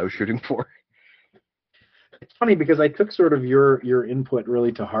is what I was shooting for. It's funny because I took sort of your input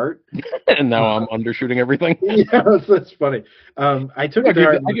really to heart. And now I'm undershooting everything. Yeah, that's funny. I took I it to gave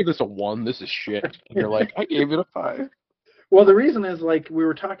heart. I gave this a 1. This is shit. And you're like, I gave it a 5. Well, the reason is like we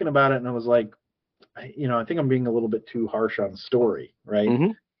were talking about it, and I was like, I think I'm being a little bit too harsh on story, right? Hmm.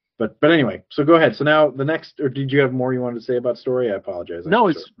 But anyway, so go ahead. So now the next, or did you have more you wanted to say about story? I apologize. I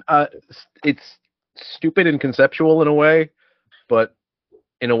No, sort it's stupid and conceptual in a way, but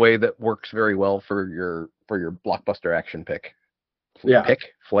in a way that works very well for your blockbuster action yeah,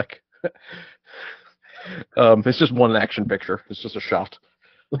 flick. It's just one action picture. It's just a shot.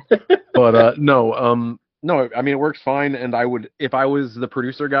 But no, I mean it works fine. And I would, if I was the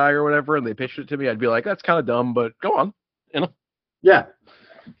producer guy or whatever, and they pitched it to me, I'd be like, that's kind of dumb, but go on, you know. yeah.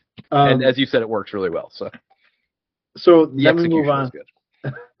 And as you said, it works really well. So So the then we move execution is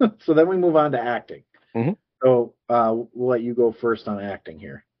on. good. So then we move on to acting. Hmm. So we'll let you go first on acting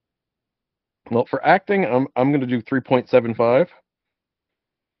here. Well, for acting, I'm going to do 3.75,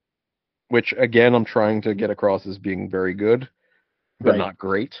 which again I'm trying to get across as being very good, but Right. not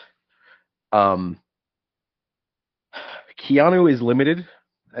great. Um, Keanu is limited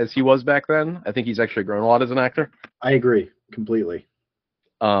as he was back then. I think he's actually grown a lot as an actor. I agree completely.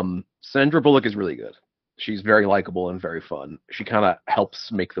 Sandra Bullock is really good. She's very likable and very fun. She kind of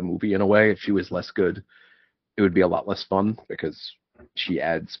helps make the movie in a way. If she was less good, it would be a lot less fun because she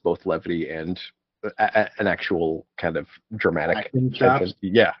adds both levity and an actual kind of dramatic Acting tension. chops.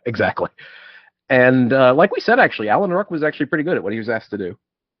 Yeah, exactly. And like we said, actually, Alan Ruck was actually pretty good at what he was asked to do.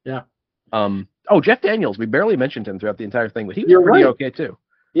 Yeah. Oh, Jeff Daniels. We barely mentioned him throughout the entire thing, but he was You're pretty right. okay too.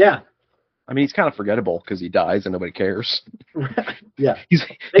 Yeah. I mean, he's kind of forgettable because he dies and nobody cares. Yeah. He's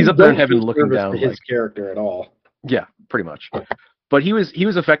up there in Don't heaven do looking service down to his like, character at all. yeah, pretty much. But he was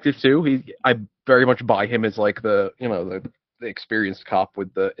effective too. I very much buy him as like the experienced cop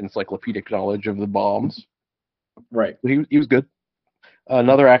with the encyclopedic knowledge of the bombs. Right. But he was good.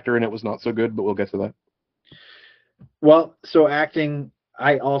 Another actor in it was not so good, but we'll get to that. Well, so acting,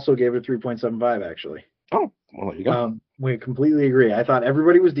 I also gave it a 3.75 actually. Oh, well, there you go. We completely agree. I thought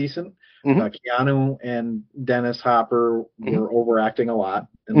everybody was decent. Hmm. Keanu and Dennis Hopper Hmm. were overacting a lot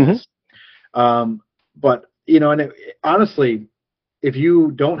in Hmm. this. But honestly, if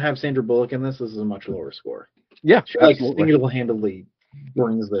you don't have Sandra Bullock in this, this is a much lower score. Yeah, She absolutely. single-handedly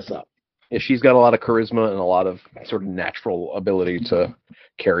brings this up. Yeah, she's got a lot of charisma and a lot of sort of natural ability to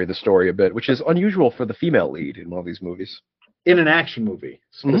carry the story a bit, which is unusual for the female lead in one of these movies. In an action movie,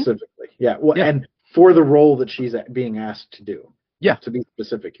 specifically. Yeah. Well, Yeah. and for the role that she's being asked to do. Yeah. To be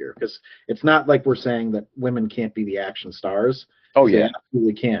specific here, because it's not like we're saying that women can't be the action stars. Oh, They yeah.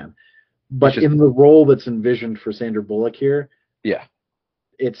 absolutely can. But just, in the role that's envisioned for Sandra Bullock here, yeah,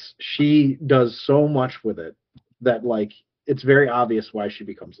 she does so much with it that like it's very obvious why she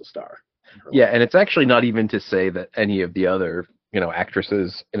becomes a star. yeah, and it's actually not even to say that any of the other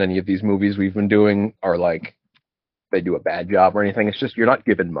actresses in any of these movies we've been doing are like they do a bad job or anything. It's just you're not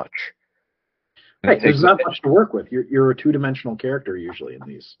given much. Right, there's not much to work with. You're a two-dimensional character usually in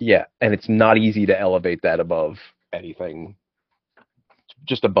these. Yeah, and it's not easy to elevate that above anything,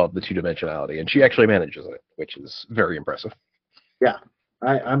 just above the two-dimensionality. And she actually manages it, which is very impressive. Yeah,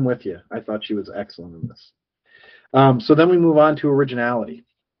 I'm with you. I thought she was excellent in this. So then we move on to originality.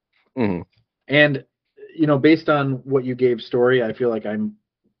 Mm-hmm. And based on what you gave story, I feel like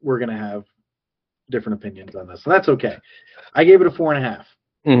we're gonna have different opinions on this, and that's okay. I gave it a 4.5.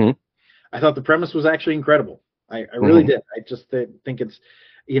 Mm-hmm. I thought the premise was actually incredible. I really did. I just think it's,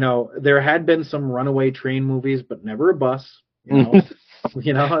 there had been some runaway train movies, but never a bus.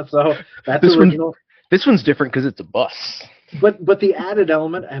 So that's original. This one's different because it's a bus. But the added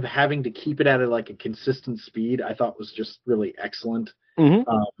element of having to keep it at like a consistent speed, I thought was just really excellent.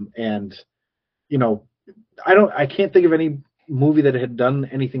 Mm-hmm. And I can't think of any movie that had done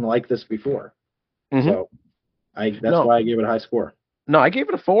anything like this before. Mm-hmm. So that's why I gave it a high score. No, I gave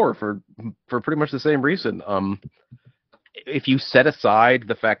it a 4 for pretty much the same reason. If you set aside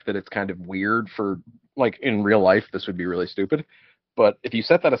the fact that it's kind of weird for like in real life, this would be really stupid. But if you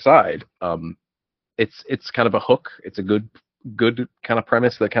set that aside, it's kind of a hook. It's a good kind of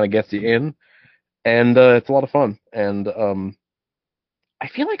premise that kind of gets you in, and it's a lot of fun. And I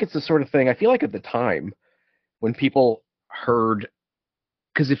feel like it's the sort of thing. I feel like at the time when people heard,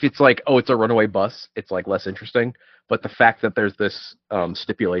 because if it's like, oh, it's a runaway bus, it's like less interesting. But the fact that there's this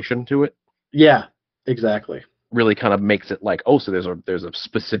stipulation to it Yeah, exactly. really kind of makes it like, oh, so there's a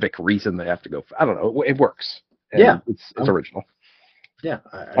specific reason they have to go. I don't know. It works, Yeah, and it's original. yeah.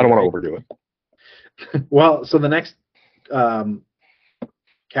 I don't want to overdo it. Well, so the next um,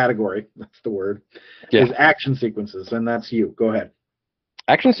 category, that's the word, Yeah, is action sequences, and that's you. Go ahead.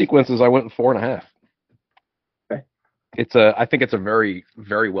 action sequences. I went with 4.5. Okay. I think it's a very,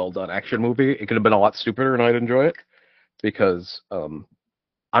 very well done action movie. It could have been a lot stupider, and I'd enjoy it because I'm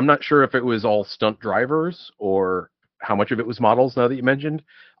not sure if it was all stunt drivers or how much of it was models. Now that you mentioned,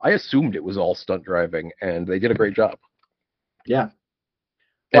 I assumed it was all stunt driving, and they did a great job. Yeah.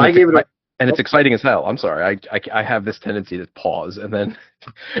 Well, I gave it a. And it's exciting as hell. I'm sorry, I have this tendency to pause and then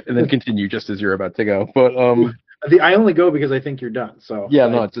continue just as you're about to go. But I only go because I think you're done. So yeah,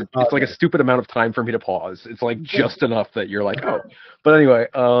 no, it's like a stupid amount of time for me to pause. It's like just enough that you're like, oh. But anyway,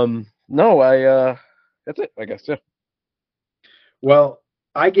 no, that's it, I guess. Yeah. Well,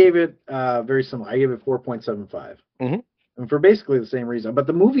 I gave it very similar. I gave it 4.75. Mm-hmm. And for basically the same reason. But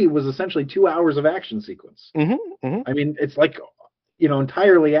the movie was essentially 2 hours of action sequence. Mm-hmm. Mm-hmm. I mean, it's like,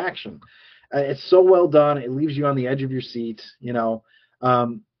 entirely action. It's so well done. It leaves you on the edge of your seat.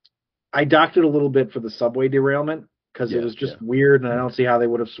 I docked it a little bit for the subway derailment because it was just weird, and I don't see how they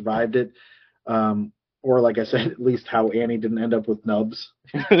would have survived it. Or like I said, at least how Annie didn't end up with nubs.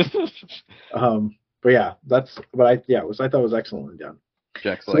 But yeah, that's what I thought it was excellently done.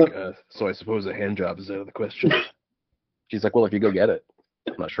 Jack's like, so I suppose a hand job is out of the question. She's like, well, if you go get it.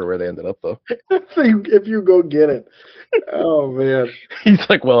 I'm not sure where they ended up though. If you go get it. Oh man. He's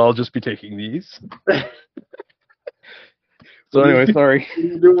like, well, I'll just be taking these. So anyway, sorry. What are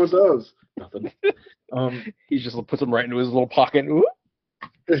you doing with those? Nothing. He just puts them right into his little pocket.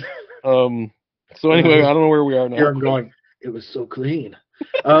 So anyway, I don't know where we are now. Here I'm going. It was so clean.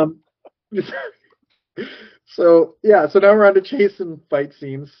 So now we're on to chase and fight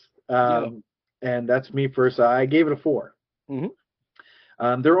scenes. And that's me first. I gave it a 4. Mm-hmm.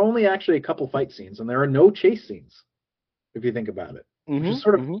 There are only actually a couple fight scenes, and there are no chase scenes, if you think about it, which is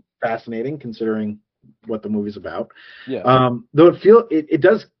sort of fascinating considering what the movie's about. Yeah. Though it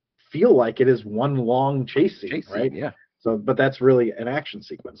does feel like it is one long chase scene, right? Yeah. So, but that's really an action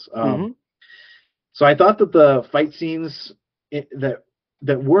sequence. So I thought that the fight scenes that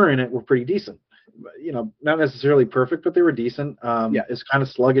were in it were pretty decent. Not necessarily perfect, but they were decent. It's kind of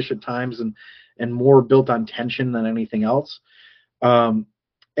sluggish at times and more built on tension than anything else.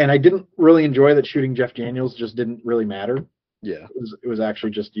 And I didn't really enjoy that shooting Jeff Daniels just didn't really matter. Yeah. It was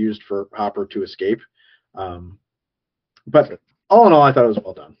actually just used for Hopper to escape. But all in all, I thought it was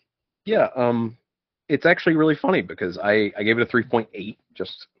well done. Yeah. It's actually really funny because I gave it a 3.8.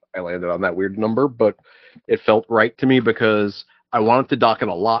 Just I landed on that weird number, but it felt right to me because I wanted to dock it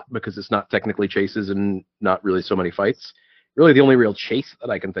a lot because it's not technically chases and not really so many fights. Really, the only real chase that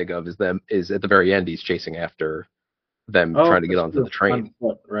I can think of is at the very end. He's chasing after them trying to get onto the train. On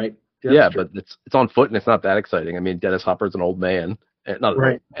foot, right? Yeah, but it's on foot and it's not that exciting. I mean, Dennis Hopper's an old man, not an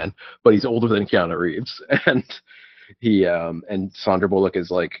old man, but he's older than Keanu Reeves, and he and Sandra Bullock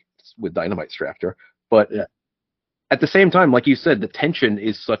is like with dynamite strapped to her. But at the same time, like you said, the tension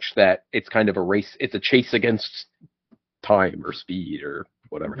is such that it's kind of a race. It's a chase against time or speed or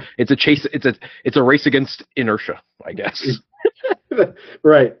whatever. It's a chase. It's a race against inertia, I guess.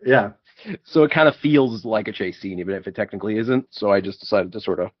 Right. Yeah. So it kind of feels like a chase scene, even if it technically isn't. So I just decided to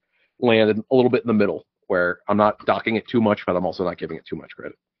sort of land a little bit in the middle, where I'm not docking it too much, but I'm also not giving it too much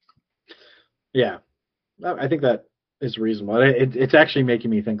credit. Yeah, I think that is reasonable. It's actually making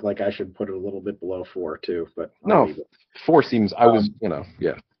me think like I should put it a little bit below 4 too. But no, 4 seems I was But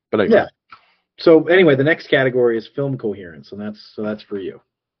anyway. Yeah. So anyway, the next category is film coherence, and that's for you.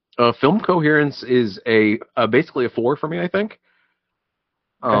 Film coherence is basically a 4 for me, I think.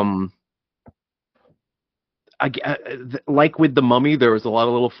 Okay. Like with The Mummy, there was a lot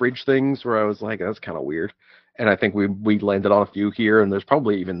of little fridge things where I was like, that's kind of weird. And I think we landed on a few here, and there's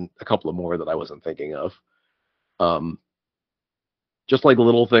probably even a couple of more that I wasn't thinking of. Just like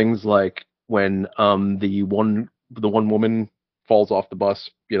little things like when the one woman falls off the bus,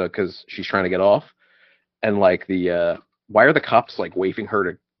 because she's trying to get off, and like why are the cops like waving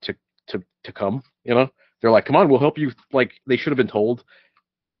her to come? They're like, come on, we'll help you. Like they should have been told.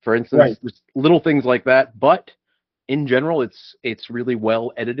 For instance, little things like that, but in general, it's really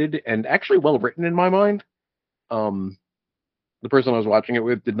well edited and actually well written in my mind. The person I was watching it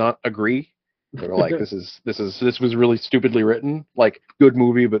with did not agree. They were like, this was really stupidly written, like good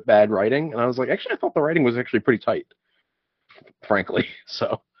movie but bad writing. And I was like, actually, I thought the writing was actually pretty tight frankly.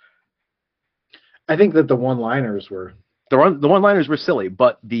 So I think that the one-liners were the one-liners were silly,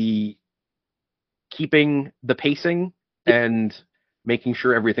 but the keeping the pacing and making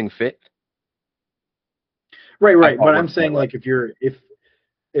sure everything fit. Right. But I'm saying, like, if your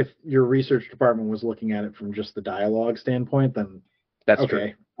research department was looking at it from just the dialogue standpoint, then that's okay,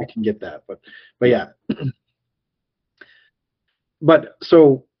 true. I can get that. But yeah. But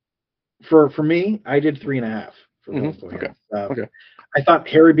so for me, I did 3.5 for Villain Coherence. Okay. I thought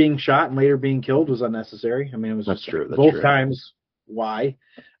Harry being shot and later being killed was unnecessary. I mean, it was That's true. Both times. Why?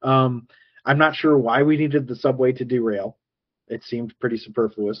 I'm not sure why we needed the subway to derail. It seemed pretty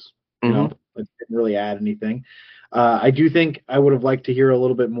superfluous. You know, it didn't really add anything. I do think I would have liked to hear a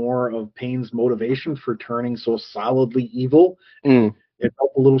little bit more of Payne's motivation for turning so solidly evil. It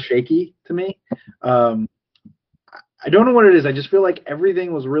felt a little shaky to me. I don't know what it is. I just feel like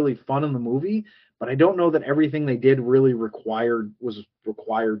everything was really fun in the movie, but I don't know that everything they did really was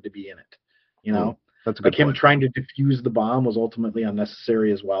required to be in it. You know, that's a good point. Him trying to defuse the bomb was ultimately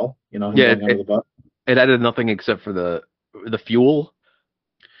unnecessary as well. You know, it added nothing except for the fuel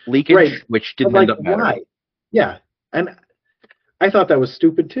leakage, which didn't end up mattering. Why? Yeah, and I thought that was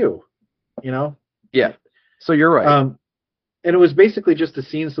stupid too. You know. Yeah. So you're right. And it was basically just a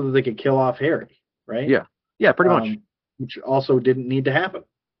scene so that they could kill off Harry, right? Yeah. Yeah, pretty much. Which also didn't need to happen.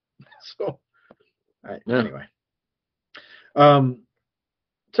 So, anyway.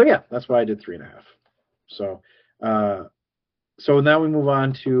 So yeah, that's why I did 3.5. So, so now we move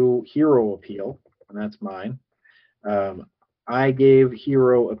on to Hero Appeal, and that's mine. I gave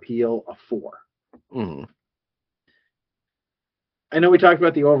Hero Appeal a 4. I know we talked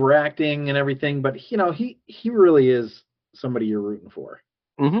about the overacting and everything, but you know, he really is somebody you're rooting for.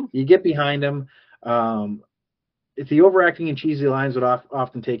 You get behind him. If the overacting and cheesy lines would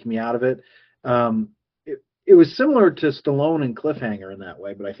often take me out of it. It was similar to Stallone and Cliffhanger in that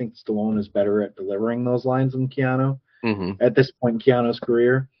way, but I think Stallone is better at delivering those lines than Keanu at this point in Keanu's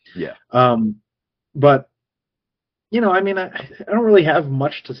career. Yeah. But you know, I mean, I don't really have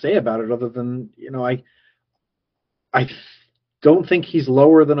much to say about it other than, you know, I don't think he's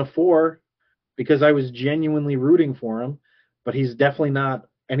lower than a 4 because I was genuinely rooting for him, but he's definitely not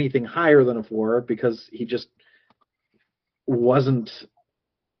anything higher than a 4 because he just wasn't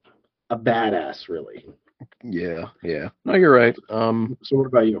a badass, really. Yeah. No, you're right. So what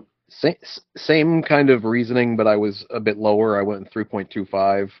about you? Same kind of reasoning, but I was a bit lower. I went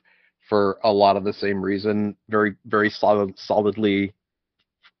 3.25 for a lot of the same reason. Very, very solidly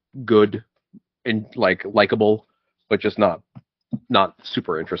good and likable, but just not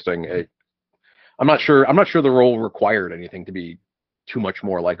super interesting. I'm not sure the role required anything to be too much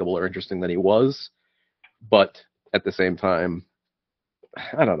more likable or interesting than he was, but at the same time,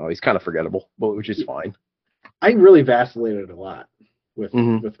 I don't know, he's kind of forgettable, which is fine. I really vacillated a lot with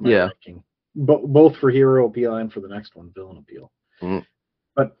my ranking, both for Hero Appeal and for the next one, Villain Appeal.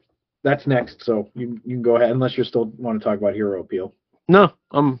 But that's next, so you can go ahead unless you still want to talk about Hero Appeal. No,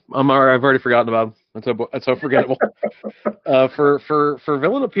 I'm I've already forgotten about him. That's so forgettable. For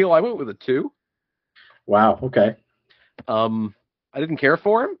Villain Appeal, I went with a 2. Wow. Okay. I didn't care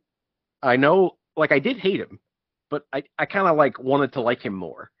for him. I know, I did hate him, but I kind of wanted to like him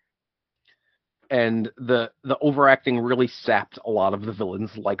more. And the overacting really sapped a lot of the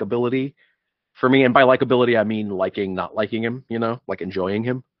villain's likability for me. And by likability, I mean liking, not liking him. You know, enjoying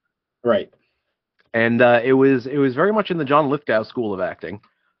him. Right. And it was very much in the John Lithgow school of acting,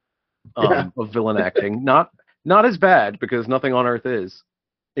 of villain acting. Not as bad, because nothing on earth is,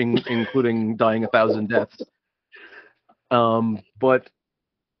 including dying 1,000 deaths. But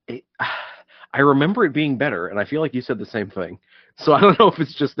I remember it being better, and I feel like you said the same thing. So I don't know if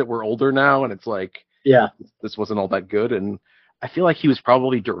it's just that we're older now, and it's this wasn't all that good. And I feel like he was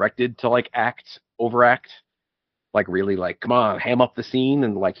probably directed to overact. Really, come on, ham up the scene,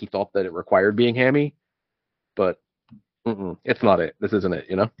 and he thought that it required being hammy, but it's not it. This isn't it,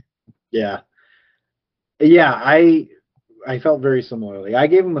 you know? Yeah. I felt very similarly. I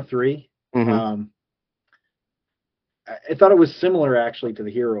gave him a 3. I thought it was similar actually to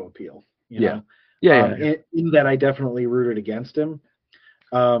the Hero Appeal. You know? In that I definitely rooted against him.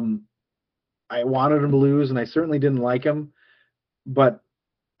 I wanted him to lose, and I certainly didn't like him, but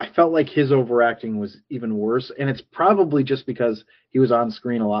I felt like his overacting was even worse, and it's probably just because he was on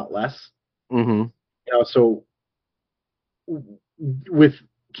screen a lot less. You know, so with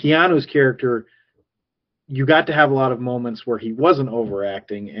Keanu's character, you got to have a lot of moments where he wasn't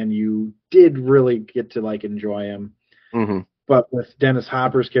overacting, and you did really get to enjoy him. But with Dennis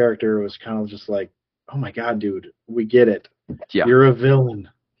Hopper's character, it was kind of just oh my God, dude, we get it. Yeah. You're a villain,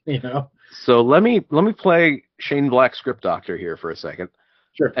 you know? So let me play Shane Black script doctor here for a second,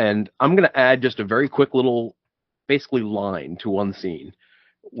 Sure. and I'm gonna add just a very quick little, basically line to one scene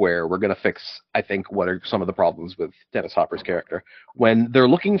where we're gonna fix, I think, what are some of the problems with Dennis Hopper's character when they're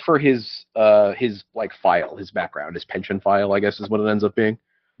looking for his like file, his background, his pension file, I guess is what it ends up being.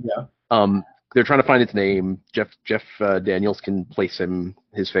 Yeah. They're trying to find its name. Jeff Daniels can place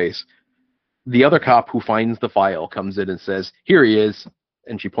his face. The other cop who finds the file comes in and says, "Here he is,"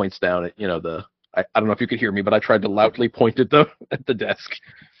 and she points down at I don't know if you could hear me, but I tried to loudly point at the desk.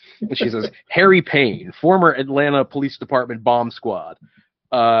 And she says, "Harry Payne, former Atlanta Police Department bomb squad,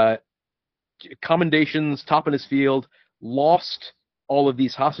 commendations, top in his field, lost all of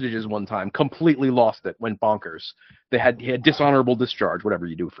these hostages one time, completely lost it, went bonkers. He had dishonorable discharge, whatever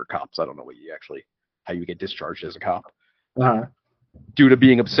you do for cops. I don't know how you get discharged as a cop, due to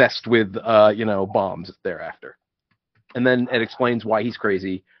being obsessed with bombs thereafter." And then it explains why he's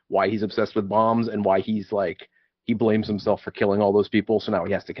crazy, why he's obsessed with bombs, and why he blames himself for killing all those people, so now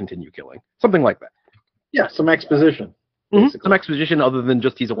he has to continue killing. Something like that. Yeah, some exposition. Some exposition other than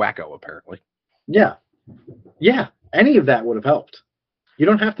just he's a wacko, apparently. Yeah. Yeah. Any of that would have helped. You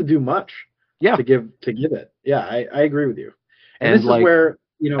don't have to do much to give it. Yeah, I agree with you. And this is where,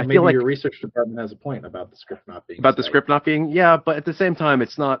 maybe your research department has a point about the script not being the script not being, yeah, but at the same time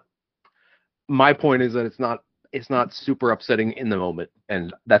it's not, my point is that it's not super upsetting in the moment,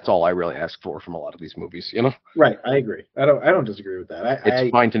 and that's all I really ask for from a lot of these movies, Right, I agree. I don't disagree with that.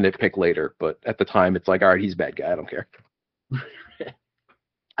 It's fine to nitpick later, but at the time it's like, all right, he's a bad guy, I don't care.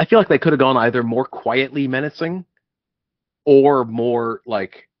 I feel like they could have gone either more quietly menacing or more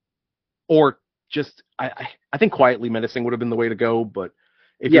like, or just I think quietly menacing would have been the way to go, but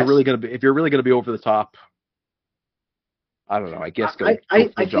if you're really gonna be over the top, I don't know, I guess I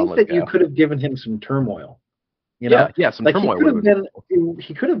think that you could have given him some turmoil. Some turmoil.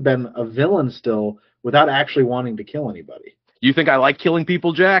 He could have been a villain still without actually wanting to kill anybody. You think I like killing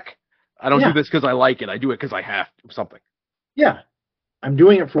people, Jack? I don't do this because I like it. I do it because I have something. Yeah, I'm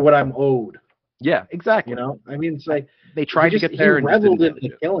doing it for what I'm owed. Yeah, exactly. I mean, it's like they tried to get there and reveled in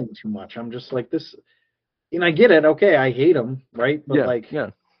the killing too much. I'm just like this, and I get it. Okay, I hate him, right? But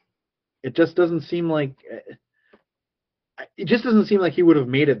it just doesn't seem like. It just doesn't seem like he would have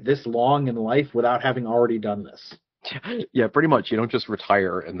made it this long in life without having already done this. Yeah, pretty much. You don't just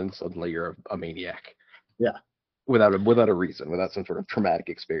retire and then suddenly you're a maniac. Yeah. Without a reason, without some sort of traumatic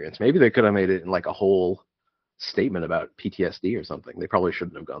experience. Maybe they could have made it in like a whole statement about PTSD or something. They probably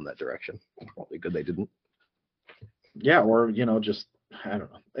shouldn't have gone that direction. Probably good they didn't. Yeah, or just I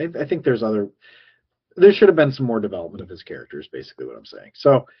don't know. I think there should have been some more development of his characters, basically what I'm saying.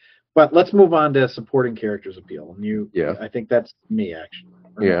 So, but let's move on to supporting characters appeal. And I think that's me actually.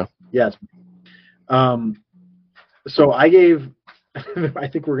 Yeah. Yeah. It's me. So I gave. I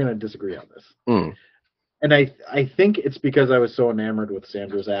think we're going to disagree on this. And I think it's because I was so enamored with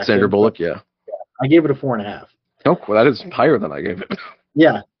Sandra's acting. Sandra Bullock, yeah. I gave it a 4.5. Oh, well, that is higher than I gave it.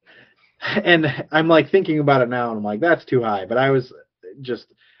 Yeah. And I'm like thinking about it now, and I'm like, that's too high. But I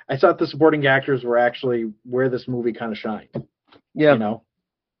thought the supporting actors were actually where this movie kind of shined. Yeah.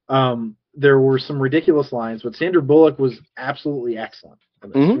 There were some ridiculous lines, but Sandra Bullock was absolutely excellent.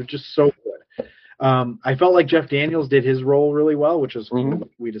 It was just so good. I felt like Jeff Daniels did his role really well, which is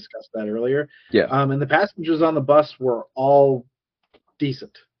we discussed that earlier. Yeah. And the passengers on the bus were all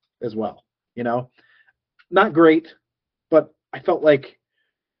decent as well. Not great, but I felt like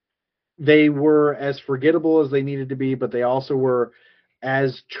they were as forgettable as they needed to be, but they also were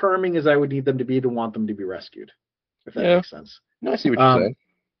as charming as I would need them to be to want them to be rescued, if that makes sense. No, I see what you're saying.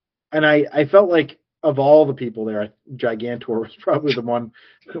 And I felt like of all the people there, Gigantor was probably the one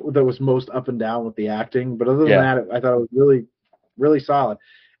that was most up and down with the acting. But other than that, I thought it was really, really solid.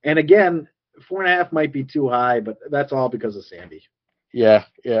 And again, 4.5 might be too high, but that's all because of Sandy. Yeah.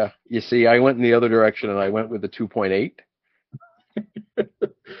 You see, I went in the other direction, and I went with the 2.8,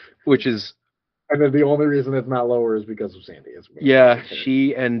 which is. And then the only reason it's not lower is because of Sandy.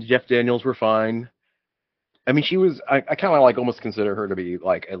 She and Jeff Daniels were fine. I mean, she was. I kind of almost consider her to be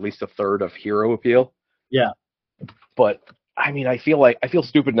like at least a third of hero appeal. Yeah. But I mean, I feel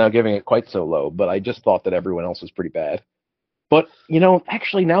stupid now giving it quite so low. But I just thought that everyone else was pretty bad. But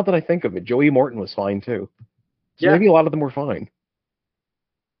actually, now that I think of it, Joey Morton was fine too. So maybe a lot of them were fine.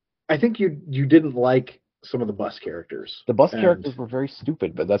 I think you didn't like some of the bus characters. The bus characters were very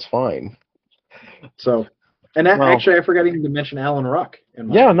stupid, but that's fine. So. And actually, I forgot even to mention Alan Ruck.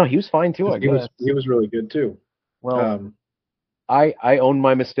 No, he was fine too. I guess he was really good too. Well, I own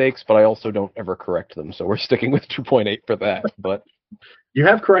my mistakes, but I also don't ever correct them. So we're sticking with 2.8 for that. But you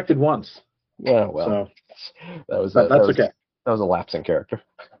have corrected once. Yeah, well, that's okay. That was a lapsing character.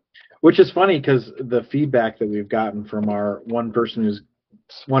 Which is funny because the feedback that we've gotten from our one person who's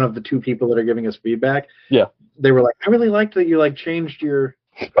one of the two people that are giving us feedback, Yeah. they were like, I really liked that you like changed your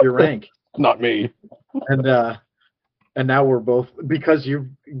rank. Not me. And now we're both because you've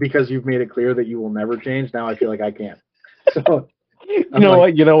made it clear that you will never change. Now I feel like I can't. So You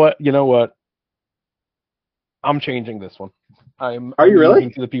know what? I'm changing this one. Are you really?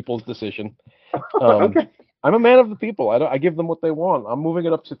 To the people's decision. Okay. I'm a man of the people. I give them what they want. I'm moving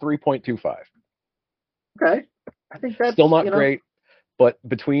it up to 3.25. Okay. I think that's still not great, but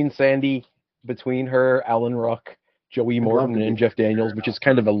between Sandy, between her, Alan Ruck, Joey Morton, and Jeff Daniels, which is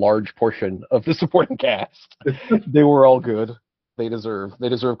kind of a large portion of the supporting cast, they were all good. They deserve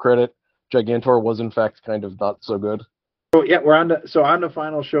credit. Gigantor was in fact kind of not so good. So yeah, we're on to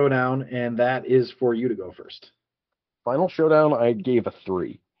Final Showdown, and that is for you to go first. Final Showdown, I gave a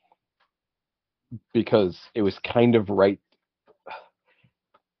 3 because it was kind of right.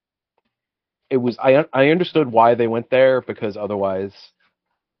 It was I understood why they went there, because otherwise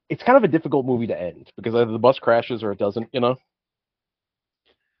it's kind of a difficult movie to end, because either the bus crashes or it doesn't,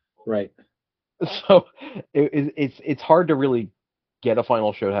 Right. So it's hard to really get a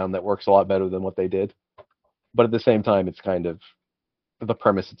Final Showdown that works a lot better than what they did. But at the same time, it's kind of, the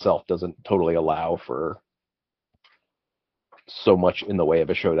premise itself doesn't totally allow for so much in the way of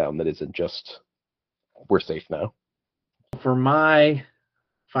a showdown that isn't just, we're safe now. For my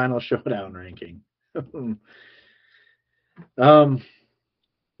Final Showdown ranking,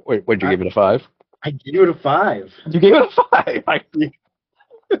 Wait, would you give it a 5? I gave it a 5. You gave it a 5?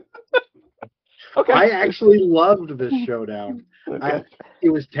 Okay. I actually loved this showdown. Okay. It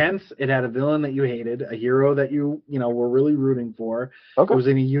was tense. It had a villain that you hated, a hero that you were really rooting for. Okay. It was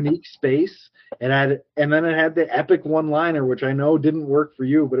in a unique space. And then it had the epic one-liner, which I know didn't work for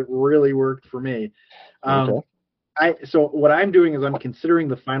you, but it really worked for me. Okay. So what I'm doing is I'm considering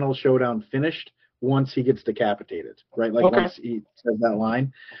the Final Showdown finished once he gets decapitated, right? Like once he says that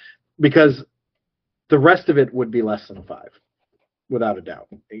line, because the rest of it would be less than a 5. Without a doubt,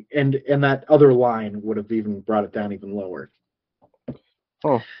 and that other line would have even brought it down even lower.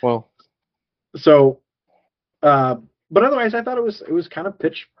 Oh well. So, but otherwise, I thought it was kind of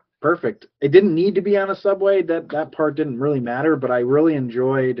pitch perfect. It didn't need to be on a subway. That part didn't really matter. But I really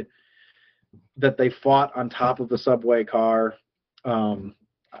enjoyed that they fought on top of the subway car. I don't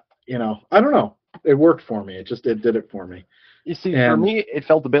know. It worked for me. It did it for me. You see, for me, it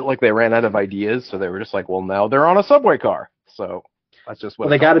felt a bit like they ran out of ideas, so they were just like, well, now they're on a subway car. So that's just what. Well,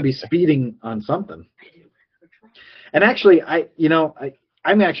 they got to be speeding on something. And actually,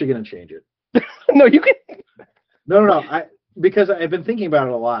 I'm actually going to change it. No, you can. No. Because I've been thinking about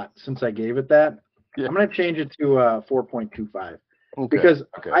it a lot since I gave it that. Yeah. I'm going to change it to 4.25. Because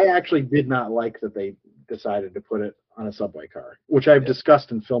I actually did not like that they decided to put it on a subway car, which I've discussed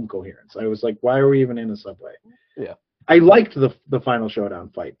in Film Coherence. I was like, why are we even in a subway? Yeah. I liked the Final Showdown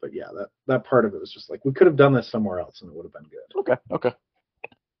fight, but yeah, that part of it was just like, we could have done this somewhere else and it would have been good. Okay.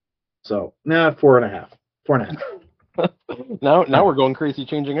 So, 4.5. 4.5. Now we're going crazy,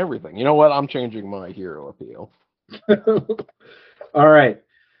 changing everything. You know what? I'm changing my hero appeal. All right.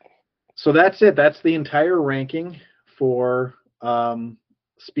 So that's it. That's the entire ranking for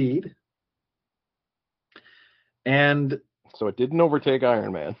Speed. And so it didn't overtake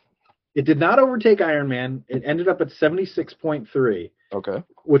Iron Man. It did not overtake Iron Man. It ended up at 76.3. Okay.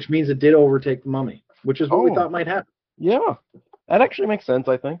 Which means it did overtake The Mummy, which is what we thought might happen. Yeah. That actually makes sense,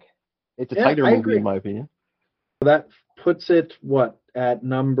 I think. It's a tighter movie, in my opinion. That puts it, at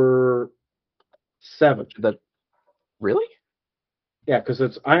number 7. Really? Yeah, because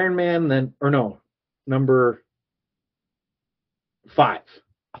it's Iron Man, number 5.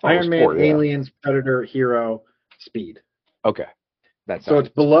 Iron Man, 4, Aliens, Predator, Hero, Speed. Okay. So it's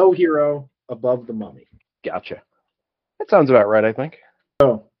below Hero, above The Mummy. Gotcha. That sounds about right, I think.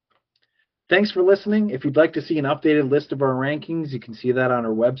 So, thanks for listening. If you'd like to see an updated list of our rankings, you can see that on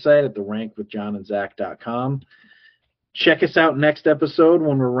our website at therankwithjohnandzach.com. Check us out next episode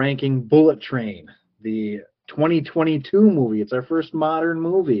when we're ranking Bullet Train, the 2022 movie. It's our first modern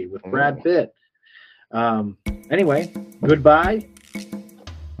movie with Brad Pitt. Anyway, goodbye.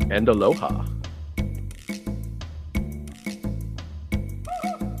 And aloha.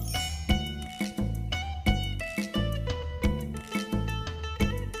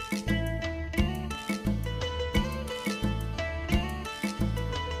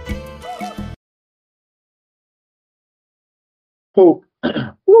 Quote.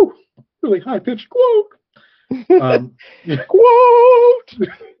 Woo, really high-pitched quote. Quote.